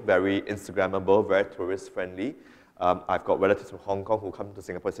colorful, very Instagrammable, very tourist-friendly. I've got relatives from Hong Kong who come to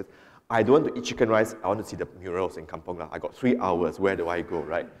Singapore and say, I don't want to eat chicken rice, I want to see the murals in Kampong Glam. I got 3 hours, where do I go,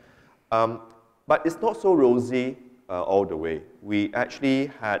 right? But it's not so rosy all the way. We actually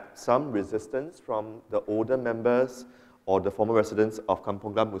had some resistance from the older members or the former residents of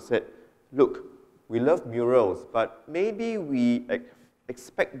Kampong Glam who said, look, we love murals, but maybe we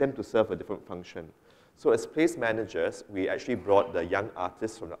expect them to serve a different function. So as place managers, we actually brought the young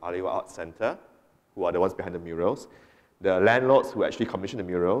artists from the Aliwa Arts Center, who are the ones behind the murals, the landlords who actually commissioned the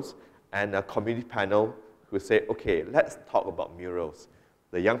murals, and a community panel who say, okay, let's talk about murals.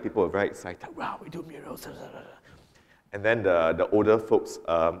 The young people were very excited, wow, we do murals. And then the older folks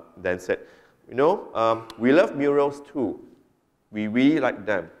then said, you know, we love murals too. We really like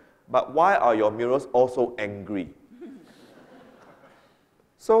them. But why are your murals all so angry?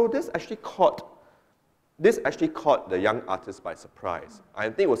 So this actually caught this actually caught the young artists by surprise. I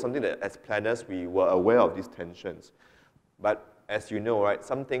think it was something that as planners, we were aware of these tensions. But as you know, right,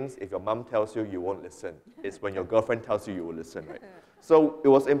 some things, if your mom tells you, you won't listen. It's when your girlfriend tells you, you will listen, right? So it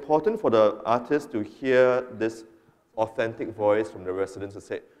was important for the artists to hear this authentic voice from the residents who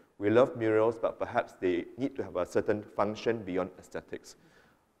said, we love murals, but perhaps they need to have a certain function beyond aesthetics.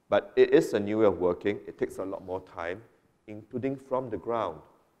 But it is a new way of working. It takes a lot more time, including from the ground.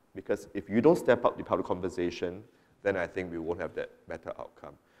 Because if you don't step up the public conversation, then I think we won't have that better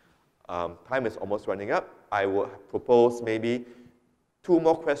outcome. Time is almost running up. I will propose maybe 2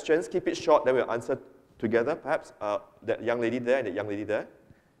 more questions. Keep it short, then we'll answer together, perhaps. That young lady there and that young lady there.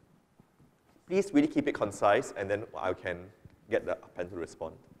 Please really keep it concise, and then I can get the pen to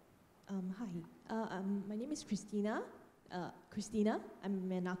respond. Hi, my name is Christina.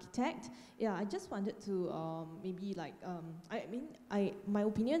 I'm an architect. Yeah, I just wanted to maybe like, my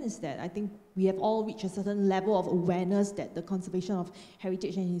opinion is that I think we have all reached a certain level of awareness that the conservation of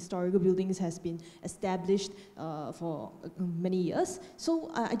heritage and historical buildings has been established for many years.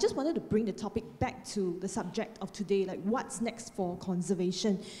 So I just wanted to bring the topic back to the subject of today, like what's next for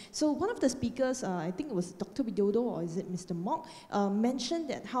conservation. So one of the speakers, I think it was Dr. Widodo, or is it Mr. Mok, mentioned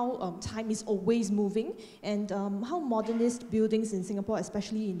that how time is always moving, and how modernist buildings in Singapore,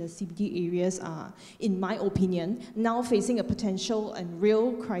 especially in the CBD areas, are, in my opinion, now facing a potential and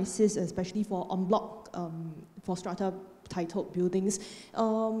real crisis, especially for en bloc, for strata titled buildings.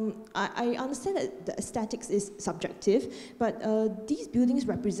 I understand that the aesthetics is subjective, but these buildings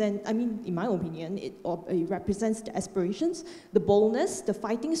represent, I mean, in my opinion, it represents the aspirations, the boldness, the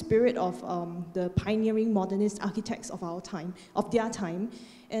fighting spirit of the pioneering modernist architects of our time, of their time.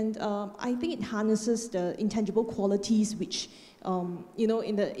 And I think it harnesses the intangible qualities which, you know,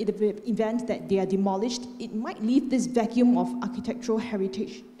 in the event that they are demolished, it might leave this vacuum of architectural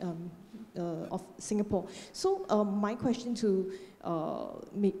heritage of Singapore. So my question to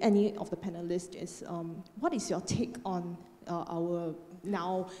any of the panelists is, what is your take on our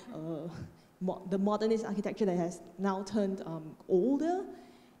now, the modernist architecture that has now turned older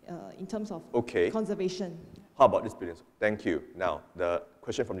in terms of conservation? How about this building? Thank you. Now, the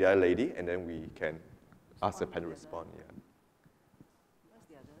question from the other lady, and then we can ask the panel to respond. Yeah.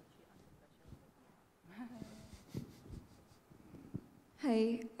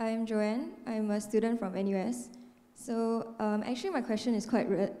 Hi, I'm Joanne. I'm a student from NUS. So actually my question is quite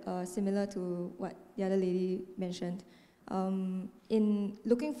similar to what the other lady mentioned. In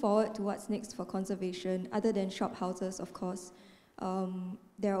looking forward to what's next for conservation, other than shop houses, of course,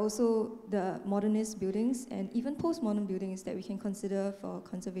 there are also the modernist buildings and even postmodern buildings that we can consider for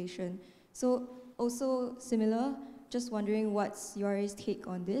conservation. So also similar, just wondering what's URA's take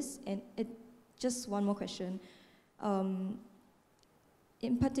on this. And just one more question.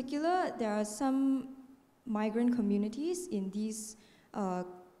 In particular, there are some migrant communities in these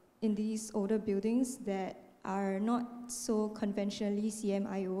older buildings that are not so conventionally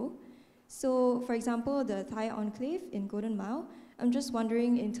CMIO. So, for example, the Thai enclave in Golden Mile, I'm just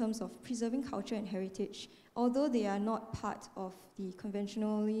wondering in terms of preserving culture and heritage, although they are not part of the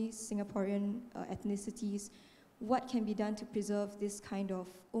conventionally Singaporean ethnicities, what can be done to preserve this kind of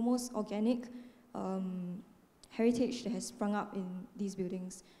almost organic heritage that has sprung up in these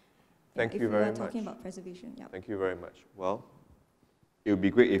buildings? Thank you very much. If we are talking about preservation, yeah. Thank you very much. Well, it would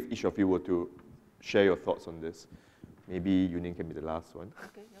be great if each of you were to share your thoughts on this. Maybe Ning can be the last one.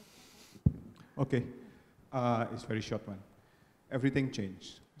 Okay. Yeah. Okay. It's a very short one. Everything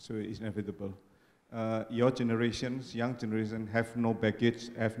changed, so it's inevitable. Your generations, young generation, have no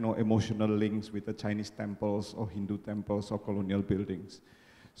baggage, have no emotional links with the Chinese temples or Hindu temples or colonial buildings.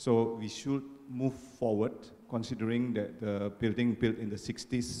 So we should move forward, considering that the building built in the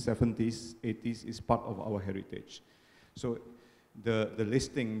 60s, 70s, 80s is part of our heritage. So the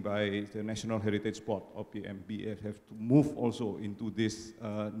listing by the National Heritage Board, or PMBF, have to move also into this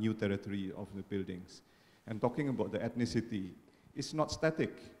new territory of the buildings. And talking about the ethnicity, it's not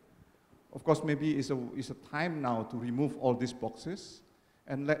static. Of course, maybe it's a time now to remove all these boxes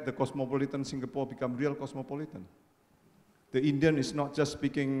and let the cosmopolitan Singapore become real cosmopolitan. The Indian is not just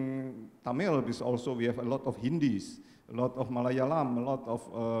speaking Tamil, because also we have a lot of Hindis, a lot of Malayalam, a lot of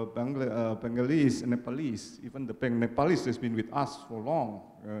Bengalese, Nepalese. Even the Nepalese has been with us for long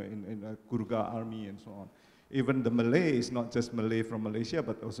in the Kurga army and so on. Even the Malay is not just Malay from Malaysia,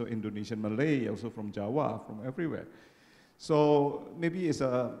 but also Indonesian Malay, also from Java, from everywhere. So maybe it's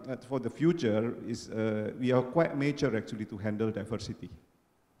for the future, we are quite mature actually to handle diversity.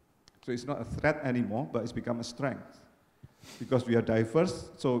 So it's not a threat anymore, but it's become a strength. Because we are diverse,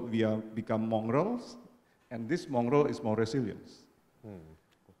 so we become mongrels, and this mongrel is more resilience.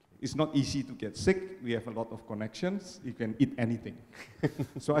 It's not easy to get sick. We have a lot of connections. You can eat anything.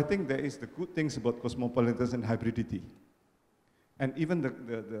 So I think there is the good things about cosmopolitanism and hybridity. And even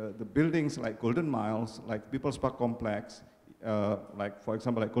the buildings like Golden Miles, like People's Park Complex, like, for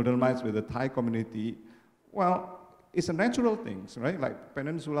example, like Golden Miles with the Thai community, well, it's a natural thing, right? Like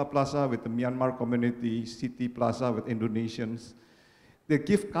Peninsula Plaza with the Myanmar community, City Plaza with Indonesians. They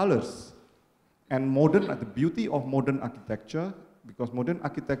give colors. And the beauty of modern architecture, because modern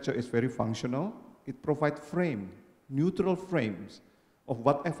architecture is very functional, it provides neutral frames of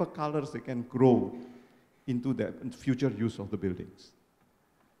whatever colors they can grow into the future use of the buildings.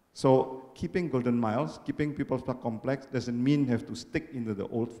 So keeping Golden Miles, keeping People's Park Complex doesn't mean you have to stick into the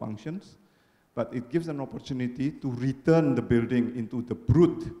old functions, but it gives an opportunity to return the building into the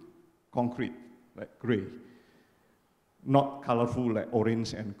brute concrete, like gray, not colorful like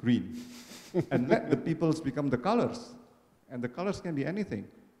orange and green. And let the peoples become the colors. And the colors can be anything.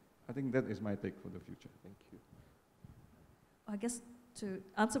 I think that is my take for the future. Thank you. I guess to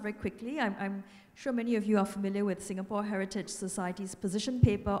answer very quickly, I'm sure many of you are familiar with Singapore Heritage Society's position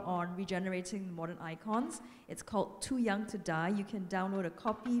paper on regenerating modern icons. It's called Too Young to Die. You can download a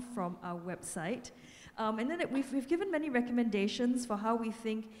copy from our website. And then we've given many recommendations for how we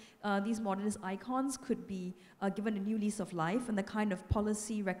think these modernist icons could be given a new lease of life, and the kind of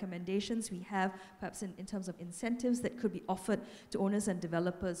policy recommendations we have, perhaps in terms of incentives that could be offered to owners and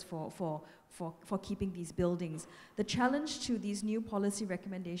developers for keeping these buildings. The challenge to these new policy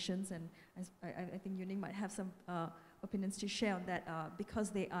recommendations, and I think Ning might have some opinions to share on that, because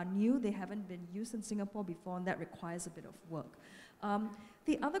they are new, they haven't been used in Singapore before, and that requires a bit of work.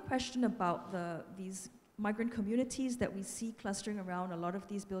 The other question about these migrant communities that we see clustering around a lot of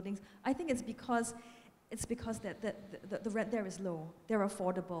these buildings, I think it's because the rent there is low, they're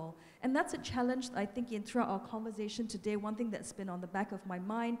affordable. And that's a challenge, I think, throughout our conversation today. One thing that's been on the back of my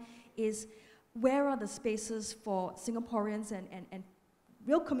mind is, where are the spaces for Singaporeans and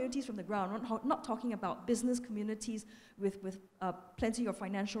real communities from the ground, not talking about business communities with plenty of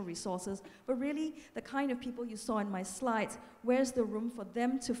financial resources, but really the kind of people you saw in my slides. Where's the room for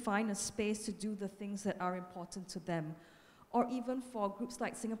them to find a space to do the things that are important to them? Or even for groups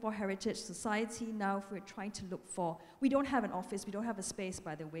like Singapore Heritage Society, now if we're trying to look for, we don't have an office, we don't have a space,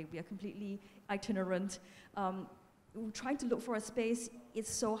 by the way, we are completely itinerant. We're trying to look for a space.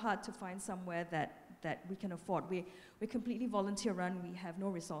 It's so hard to find somewhere that we can afford. We're completely volunteer run, we have no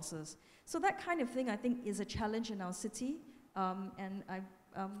resources. So that kind of thing, I think, is a challenge in our city. And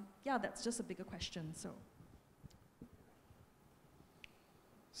yeah, that's just a bigger question, so.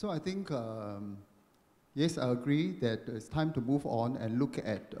 So I think, yes, I agree that it's time to move on and look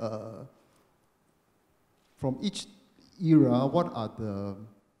at, from each era, what are the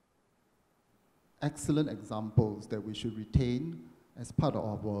excellent examples that we should retain as part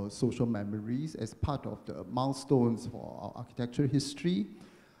of our social memories, as part of the milestones for our architecture history.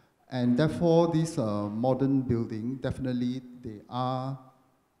 And therefore, this modern building, definitely they are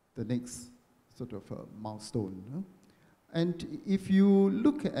the next sort of milestone. Huh? And if you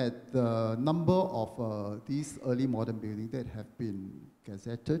look at the number of these early modern buildings that have been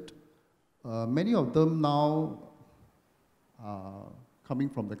gazetted, many of them now are coming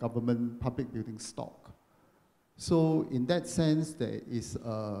from the government public building stock. So in that sense, there is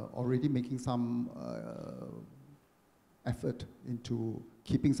already making some effort into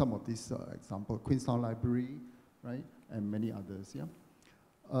keeping some of these examples, Queenstown Library, right, and many others, yeah.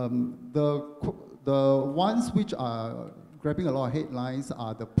 The ones which are grabbing a lot of headlines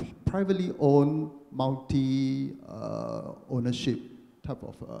are the privately owned, multi-ownership type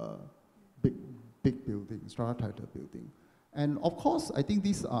of big buildings, strata-title building. And of course, I think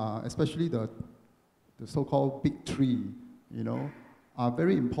these are, especially the so-called big three, you know, are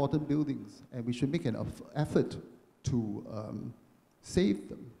very important buildings, and we should make an effort to save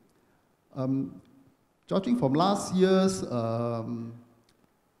them. Judging from last year's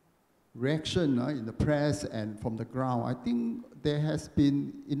reaction in the press and from the ground, I think there has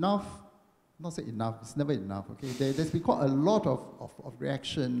been enough, not say enough, it's never enough, okay? There's been quite a lot of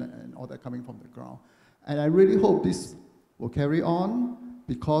reaction and all that coming from the ground. And I really hope this will carry on,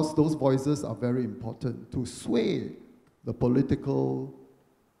 because those voices are very important to sway the political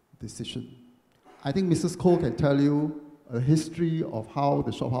decision. I think Mrs. Koh can tell you a history of how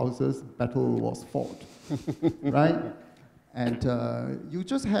the shophouses battle was fought, right? And you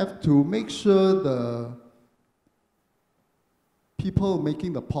just have to make sure the people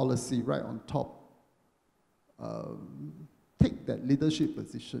making the policy right on top take that leadership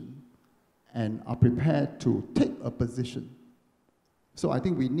position and are prepared to take a position. So I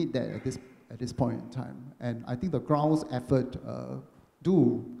think we need that at this point in time. And I think the ground's effort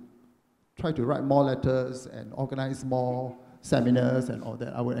do try to write more letters and organize more seminars and all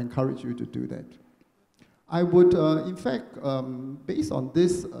that. I would encourage you to do that. I would, in fact, based on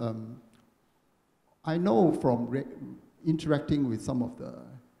this, I know from interacting with some of the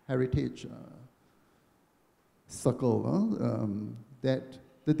heritage circle that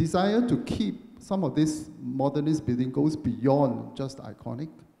the desire to keep some of this modernist building goes beyond just iconic.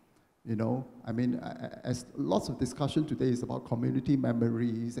 You know, I mean, as lots of discussion today is about community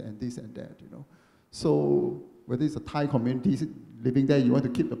memories and this and that, you know. So whether it's a Thai community living there, you want to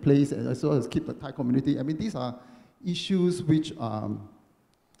keep the place and as well as keep the Thai community. I mean, these are issues which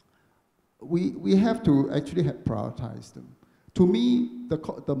we have to actually prioritize them. To me,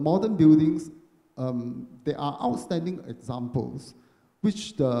 the modern buildings, they are outstanding examples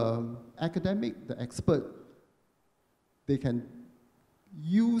which the academic, the expert, they can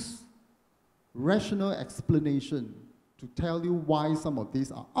use rational explanation to tell you why some of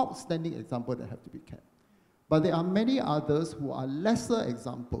these are outstanding examples that have to be kept. But there are many others who are lesser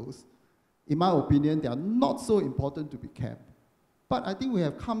examples. In my opinion, they are not so important to be kept. But I think we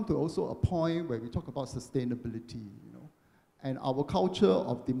have come to also a point where we talk about sustainability, you know, and our culture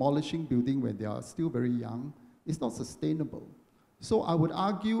of demolishing buildings when they are still very young is not sustainable. So I would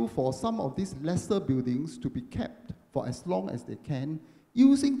argue for some of these lesser buildings to be kept for as long as they can,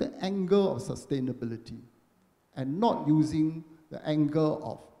 using the angle of sustainability and not using the angle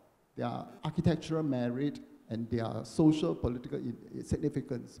of their architectural merit and their social, political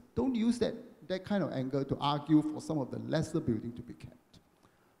significance. Don't use that kind of angle to argue for some of the lesser buildings to be kept.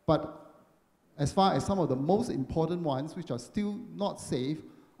 But as far as some of the most important ones, which are still not safe,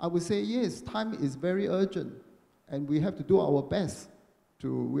 I would say, yes, time is very urgent, and we have to do our best.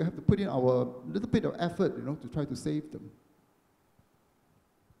 We have to put in our little bit of effort, you know, to try to save them.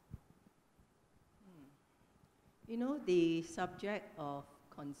 You know, the subject of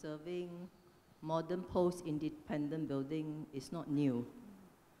conserving modern post-independent building is not new.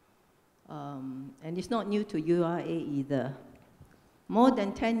 And it's not new to URA either. More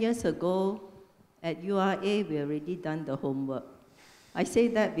than 10 years ago, at URA, we already done the homework. I say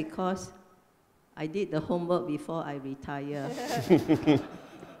that because I did the homework before I retire.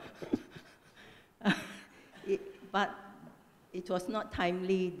 But it was not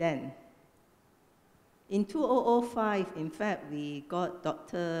timely then. In 2005, in fact, we got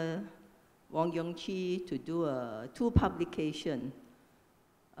Dr. Wong Yong-chi to do two publications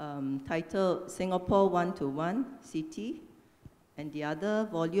titled Singapore 1-to-1 City, and the other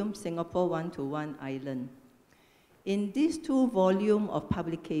volume, Singapore 1-to-1 Island. In these two volumes of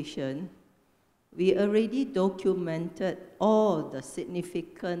publication, we already documented all the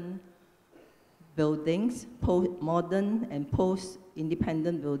significant buildings, modern and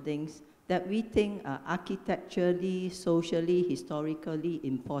post-independent buildings, that we think are architecturally, socially, historically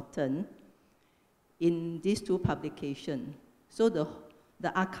important in these two publications. So the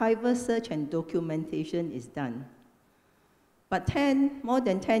archival search and documentation is done. But more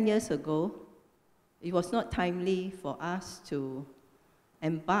than 10 years ago, it was not timely for us to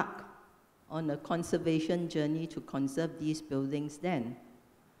embark on a conservation journey to conserve these buildings then.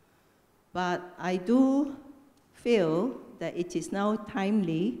 But I do feel that it is now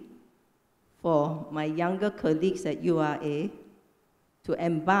timely for my younger colleagues at URA to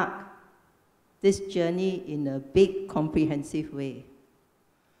embark this journey in a big, comprehensive way.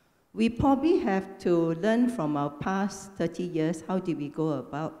 We probably have to learn from our past 30 years, how did we go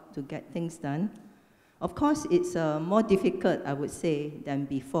about to get things done. Of course, it's more difficult, I would say, than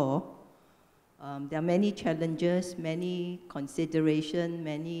before. There are many challenges, many considerations,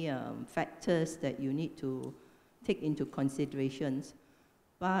 many factors that you need to take into considerations.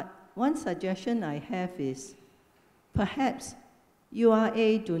 But one suggestion I have is, perhaps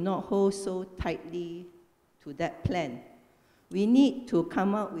URA do not hold so tightly to that plan. We need to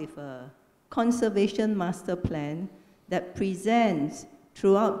come up with a conservation master plan that presents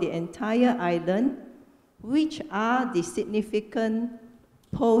throughout the entire island which are the significant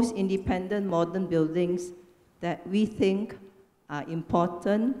post-independent modern buildings that we think are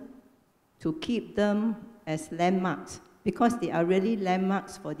important to keep them as landmarks, because they are really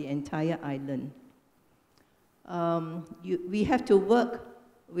landmarks for the entire island. We have to work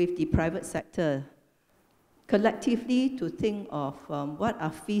with the private sector collectively to think of what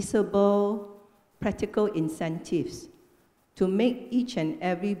are feasible, practical incentives to make each and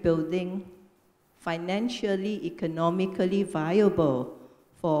every building financially, economically viable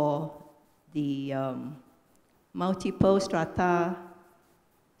for the multiple strata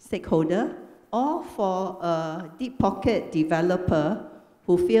stakeholder, or for a deep pocket developer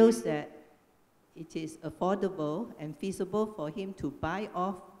who feels that it is affordable and feasible for him to buy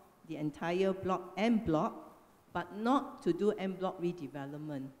off the entire block en bloc, but not to do en bloc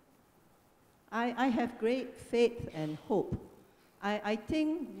redevelopment. I have great faith and hope. I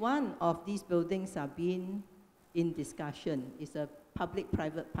think one of these buildings are being in discussion. It's a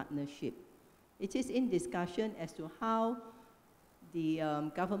public-private partnership. It is in discussion as to how the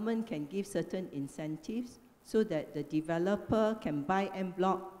government can give certain incentives so that the developer can buy en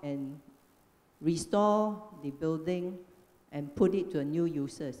bloc and restore the building and put it to new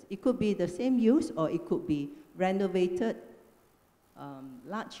users. It could be the same use, or it could be renovated.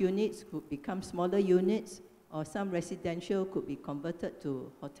 Large units could become smaller units, or some residential could be converted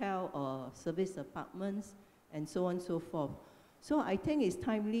to hotel or service apartments, and so on and so forth. So I think it's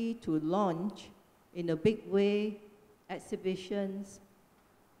timely to launch in a big way exhibitions,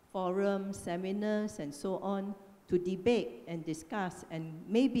 forums, seminars, and so on, to debate and discuss, and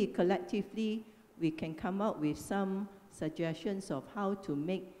maybe collectively we can come up with some suggestions of how to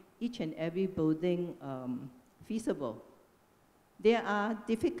make each and every building feasible. They are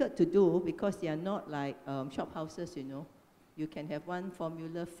difficult to do because they are not like shop houses, you know. You can have one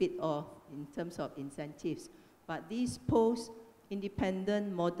formula fit all in terms of incentives. But these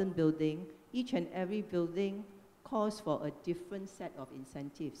post-independent modern building, each and every building calls for a different set of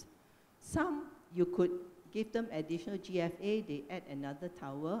incentives. Some, you could give them additional GFA, they add another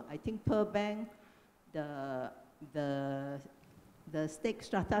tower. I think per bank, the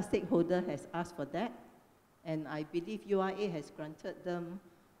strata stakeholder has asked for that. And I believe URA has granted them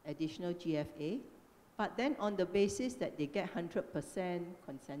additional GFA. But then on the basis that they get 100%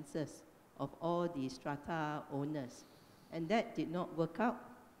 consensus of all the strata owners. And that did not work out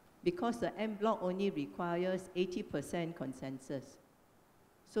because the en bloc only requires 80% consensus.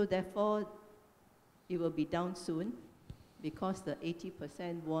 So therefore, it will be down soon because the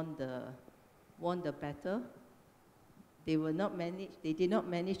 80% won the battle. They did not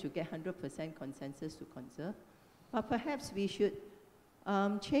manage to get 100% consensus to conserve. But perhaps we should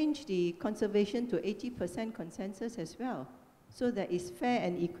change the conservation to 80% consensus as well, so that it's fair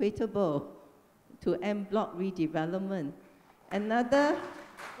and equitable to en bloc redevelopment.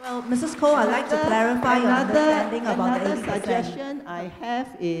 Well, Mrs. Koh, I'd like to clarify your understanding about the 80%. Another suggestion I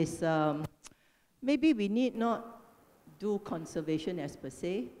have is maybe we need not do conservation as per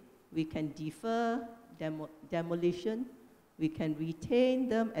se. We can defer demolition. We can retain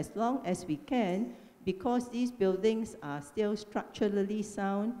them as long as we can because these buildings are still structurally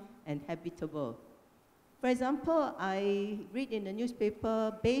sound and habitable. For example, I read in the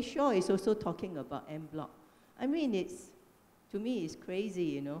newspaper, Bayshore is also talking about en bloc. I mean, to me, it's crazy,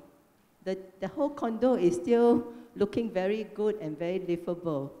 you know. The whole condo is still looking very good and very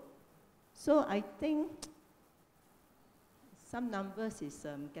livable. So I think some numbers is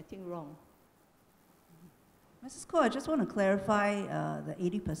getting wrong. Mrs. Koh, I just want to clarify the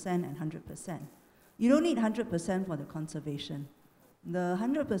 80% and 100%. You don't need 100% for the conservation. The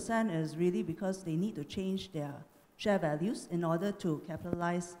 100% is really because they need to change their share values in order to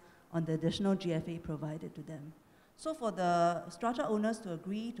capitalize on the additional GFA provided to them. So for the strata owners to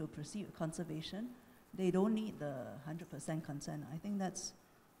agree to proceed with conservation, they don't need the 100% consent. I think that's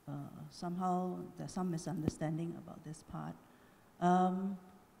somehow there's some misunderstanding about this part.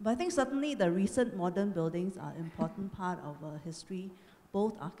 But I think certainly the recent modern buildings are an important part of our history,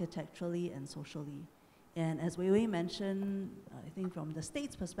 both architecturally and socially. And as Wei Wei mentioned, I think from the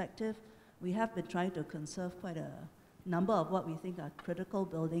state's perspective, we have been trying to conserve quite a number of what we think are critical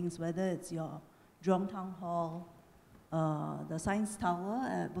buildings, whether it's your Jurong Town Hall, the Science Tower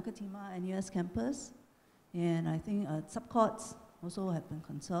at Bukit Timah NUS campus, and I think subcourts also have been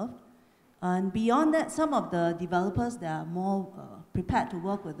conserved. And beyond that, some of the developers that are more prepared to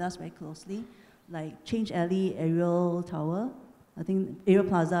work with us very closely, like Change Alley Aerial Tower, I think Aerial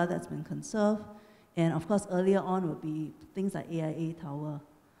Plaza, that's been conserved. And of course, earlier on would be things like AIA Tower.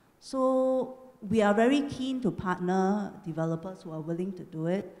 So we are very keen to partner developers who are willing to do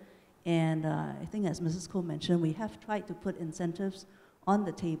it. And I think as Mrs. Koh mentioned, we have tried to put incentives on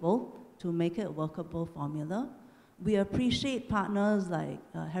the table to make it a workable formula. We appreciate partners like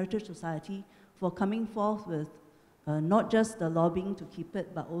Heritage Society for coming forth with not just the lobbying to keep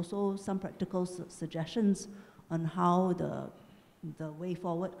it, but also some practical suggestions on how the way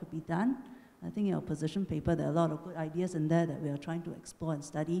forward could be done. I think in our position paper, there are a lot of good ideas in there that we are trying to explore and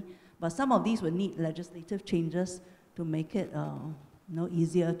study. But some of these will need legislative changes to make it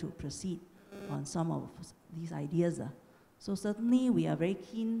easier to proceed on some of these ideas. So certainly we are very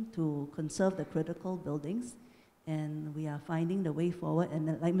keen to conserve the critical buildings, and we are finding the way forward.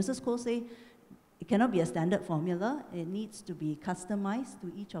 And like Mrs. Koh said, it cannot be a standard formula. It needs to be customized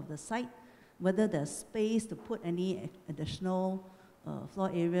to each of the site, whether there's space to put any additional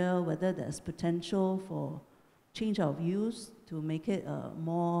floor area, whether there's potential for change of use to make it a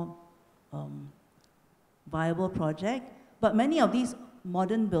more viable project. But many of these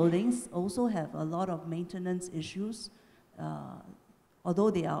modern buildings also have a lot of maintenance issues.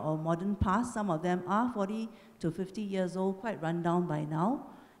 Although they are of modern past, some of them are 40 to 50 years old, quite run down by now.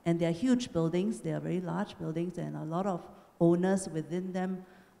 And they're huge buildings, they are very large buildings, and a lot of owners within them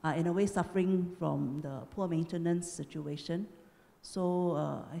are in a way suffering from the poor maintenance situation. So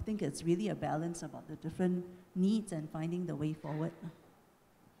I think it's really a balance about the different needs and finding the way forward.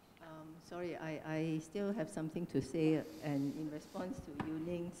 Sorry, I still have something to say, and in response to you,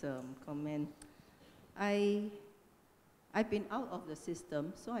 Ning's comment, I've been out of the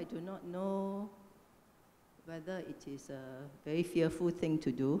system, so I do not know whether it is a very fearful thing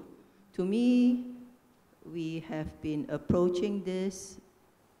to do. To me, we have been approaching this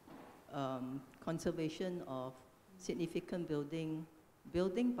conservation of significant building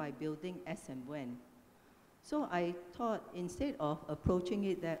by building as and when. So I thought, instead of approaching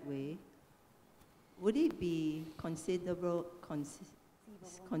it that way, would it be conceivable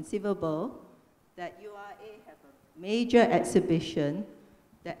that URA have a major exhibition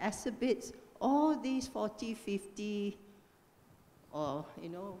that exhibits all these 40, 50, or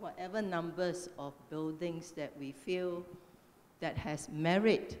whatever numbers of buildings that we feel that has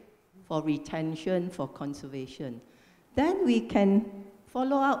merit for retention, for conservation. Then we can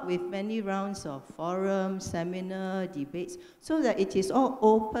follow up with many rounds of forums, seminar, debates, so that it is all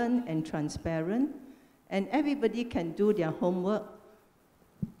open and transparent, and everybody can do their homework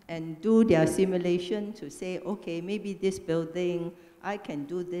and do their simulation to say, okay, maybe this building, I can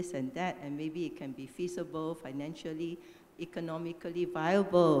do this and that, and maybe it can be feasible, financially, economically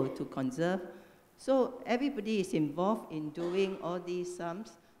viable to conserve. So everybody is involved in doing all these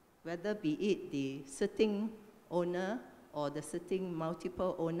sums, whether be it the sitting owner or the sitting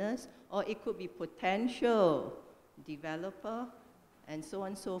multiple owners, or it could be potential developer, and so on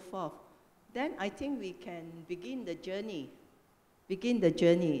and so forth. Then I think we can begin the journey.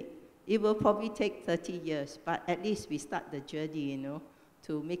 It will probably take 30 years, but at least we start the journey,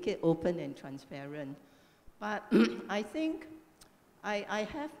 to make it open and transparent. But I think I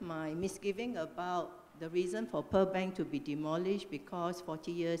have my misgiving about the reason for Pearl Bank to be demolished, because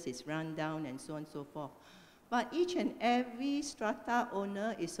 40 years is run down and so on and so forth. But each and every strata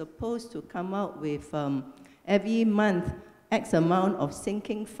owner is supposed to come out with every month X amount of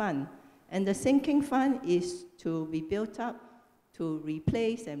sinking fund. And the sinking fund is to be built up to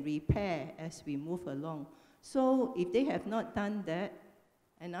replace and repair as we move along. So if they have not done that,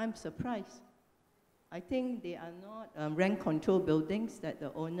 and I'm surprised, I think they are not rent control buildings that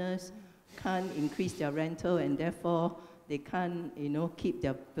the owners can't increase their rental, and therefore they can't keep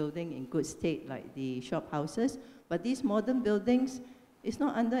their building in good state like the shop houses. But these modern buildings is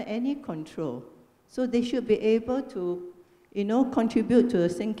not under any control. So they should be able to contribute to a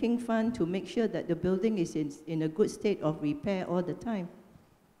sinking fund to make sure that the building is in a good state of repair all the time.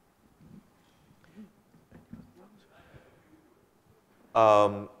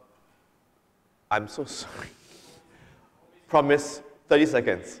 I'm so sorry. Promise 30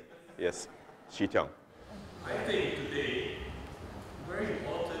 seconds. Yes, Shi Tiong. I think today, very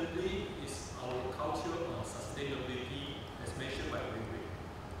importantly, is our culture on sustainability as mentioned by Wing.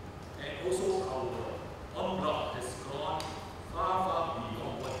 And also our en-bloc has gone far, far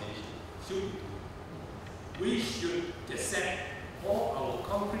beyond what they should be doing. We should accept all our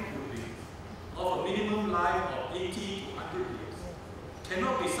concrete buildings of a minimum life of 80 to 100 years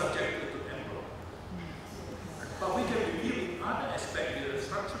cannot be subjected to en-bloc. But we can review in other aspects the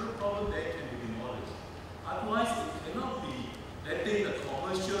structural problem that can be demolished. Otherwise, it cannot be letting the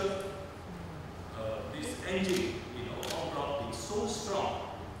commercial, this engine, en-bloc being so strong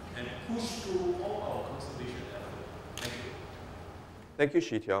and push through all our conservation efforts. Thank you. Thank you,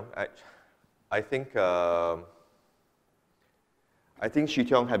 Shi Tiong. I think Shi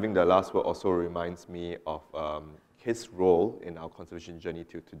Tiong having the last word also reminds me of his role in our conservation journey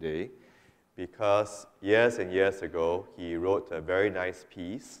till today, because years and years ago, he wrote a very nice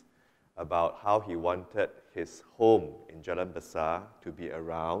piece about how he wanted his home in Jalan Besar to be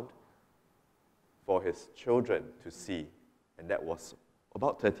around for his children to see, and that was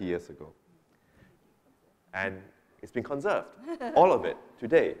about 30 years ago. And it's been conserved, all of it,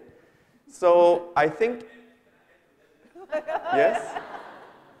 today. So I think, yes?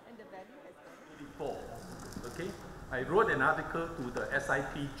 Before, okay? I wrote an article to the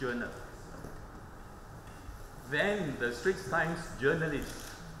SIP journal. Then the Straits Times journalist,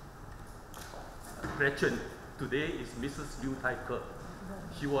 Gretchen, today is Mrs. Liu Tai Ke.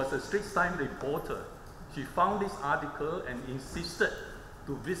 She was a Straits Times reporter she found this article and insisted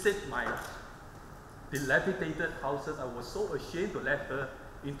to visit my dilapidated houses. I was so ashamed to let her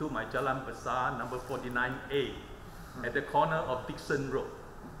into my Jalan Besar, number 49A, at the corner of Dixon Road.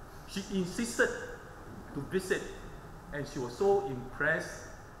 She insisted to visit, and she was so impressed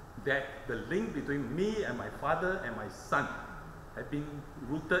that the link between me and my father and my son had been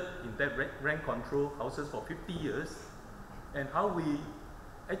rooted in that rent control houses for 50 years, and how we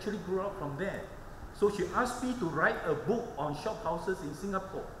actually grew up from there. So she asked me to write a book on shop houses in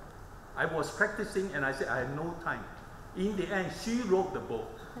Singapore. I was practicing and I said I had no time. In the end, she wrote the book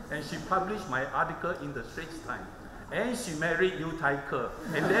and she published my article in the Straits Times. And she married Liu Tai Ke.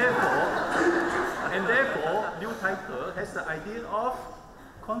 And therefore, Liu Tai Ke has the idea of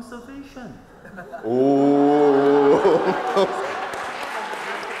conservation. Oh.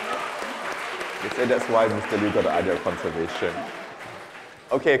 They say that's why Mr. Liu got the idea of conservation.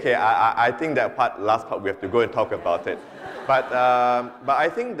 Okay, I think that last part, we have to go and talk about it. But I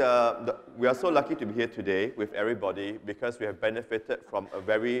think we are so lucky to be here today with everybody because we have benefited from a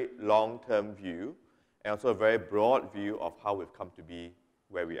very long-term view and also a very broad view of how we've come to be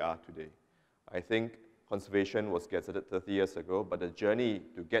where we are today. I think conservation was gazetted 30 years ago, but the journey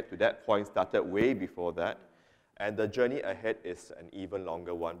to get to that point started way before that. And the journey ahead is an even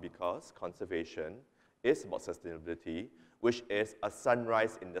longer one because conservation is about sustainability, which is a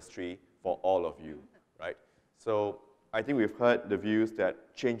sunrise industry for all of you, right? So I think we've heard the views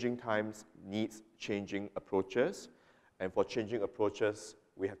that changing times needs changing approaches. And for changing approaches,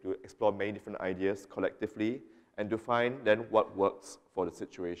 we have to explore many different ideas collectively and to find then what works for the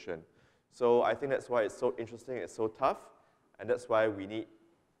situation. So I think that's why it's so interesting, it's so tough, and that's why we need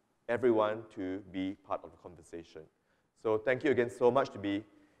everyone to be part of the conversation. So thank you again so much to be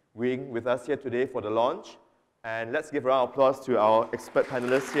being with us here today for the launch. And let's give a round of applause to our expert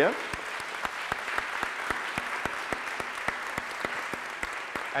panelists here.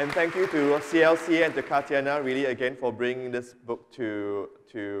 And thank you to CLC and to Katiana, really, again, for bringing this book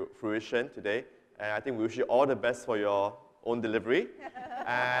to fruition today. And I think we wish you all the best for your own delivery.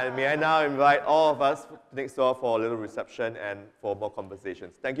 And may I now invite all of us next door for a little reception and for more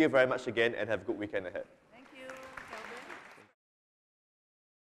conversations. Thank you very much again, and have a good weekend ahead.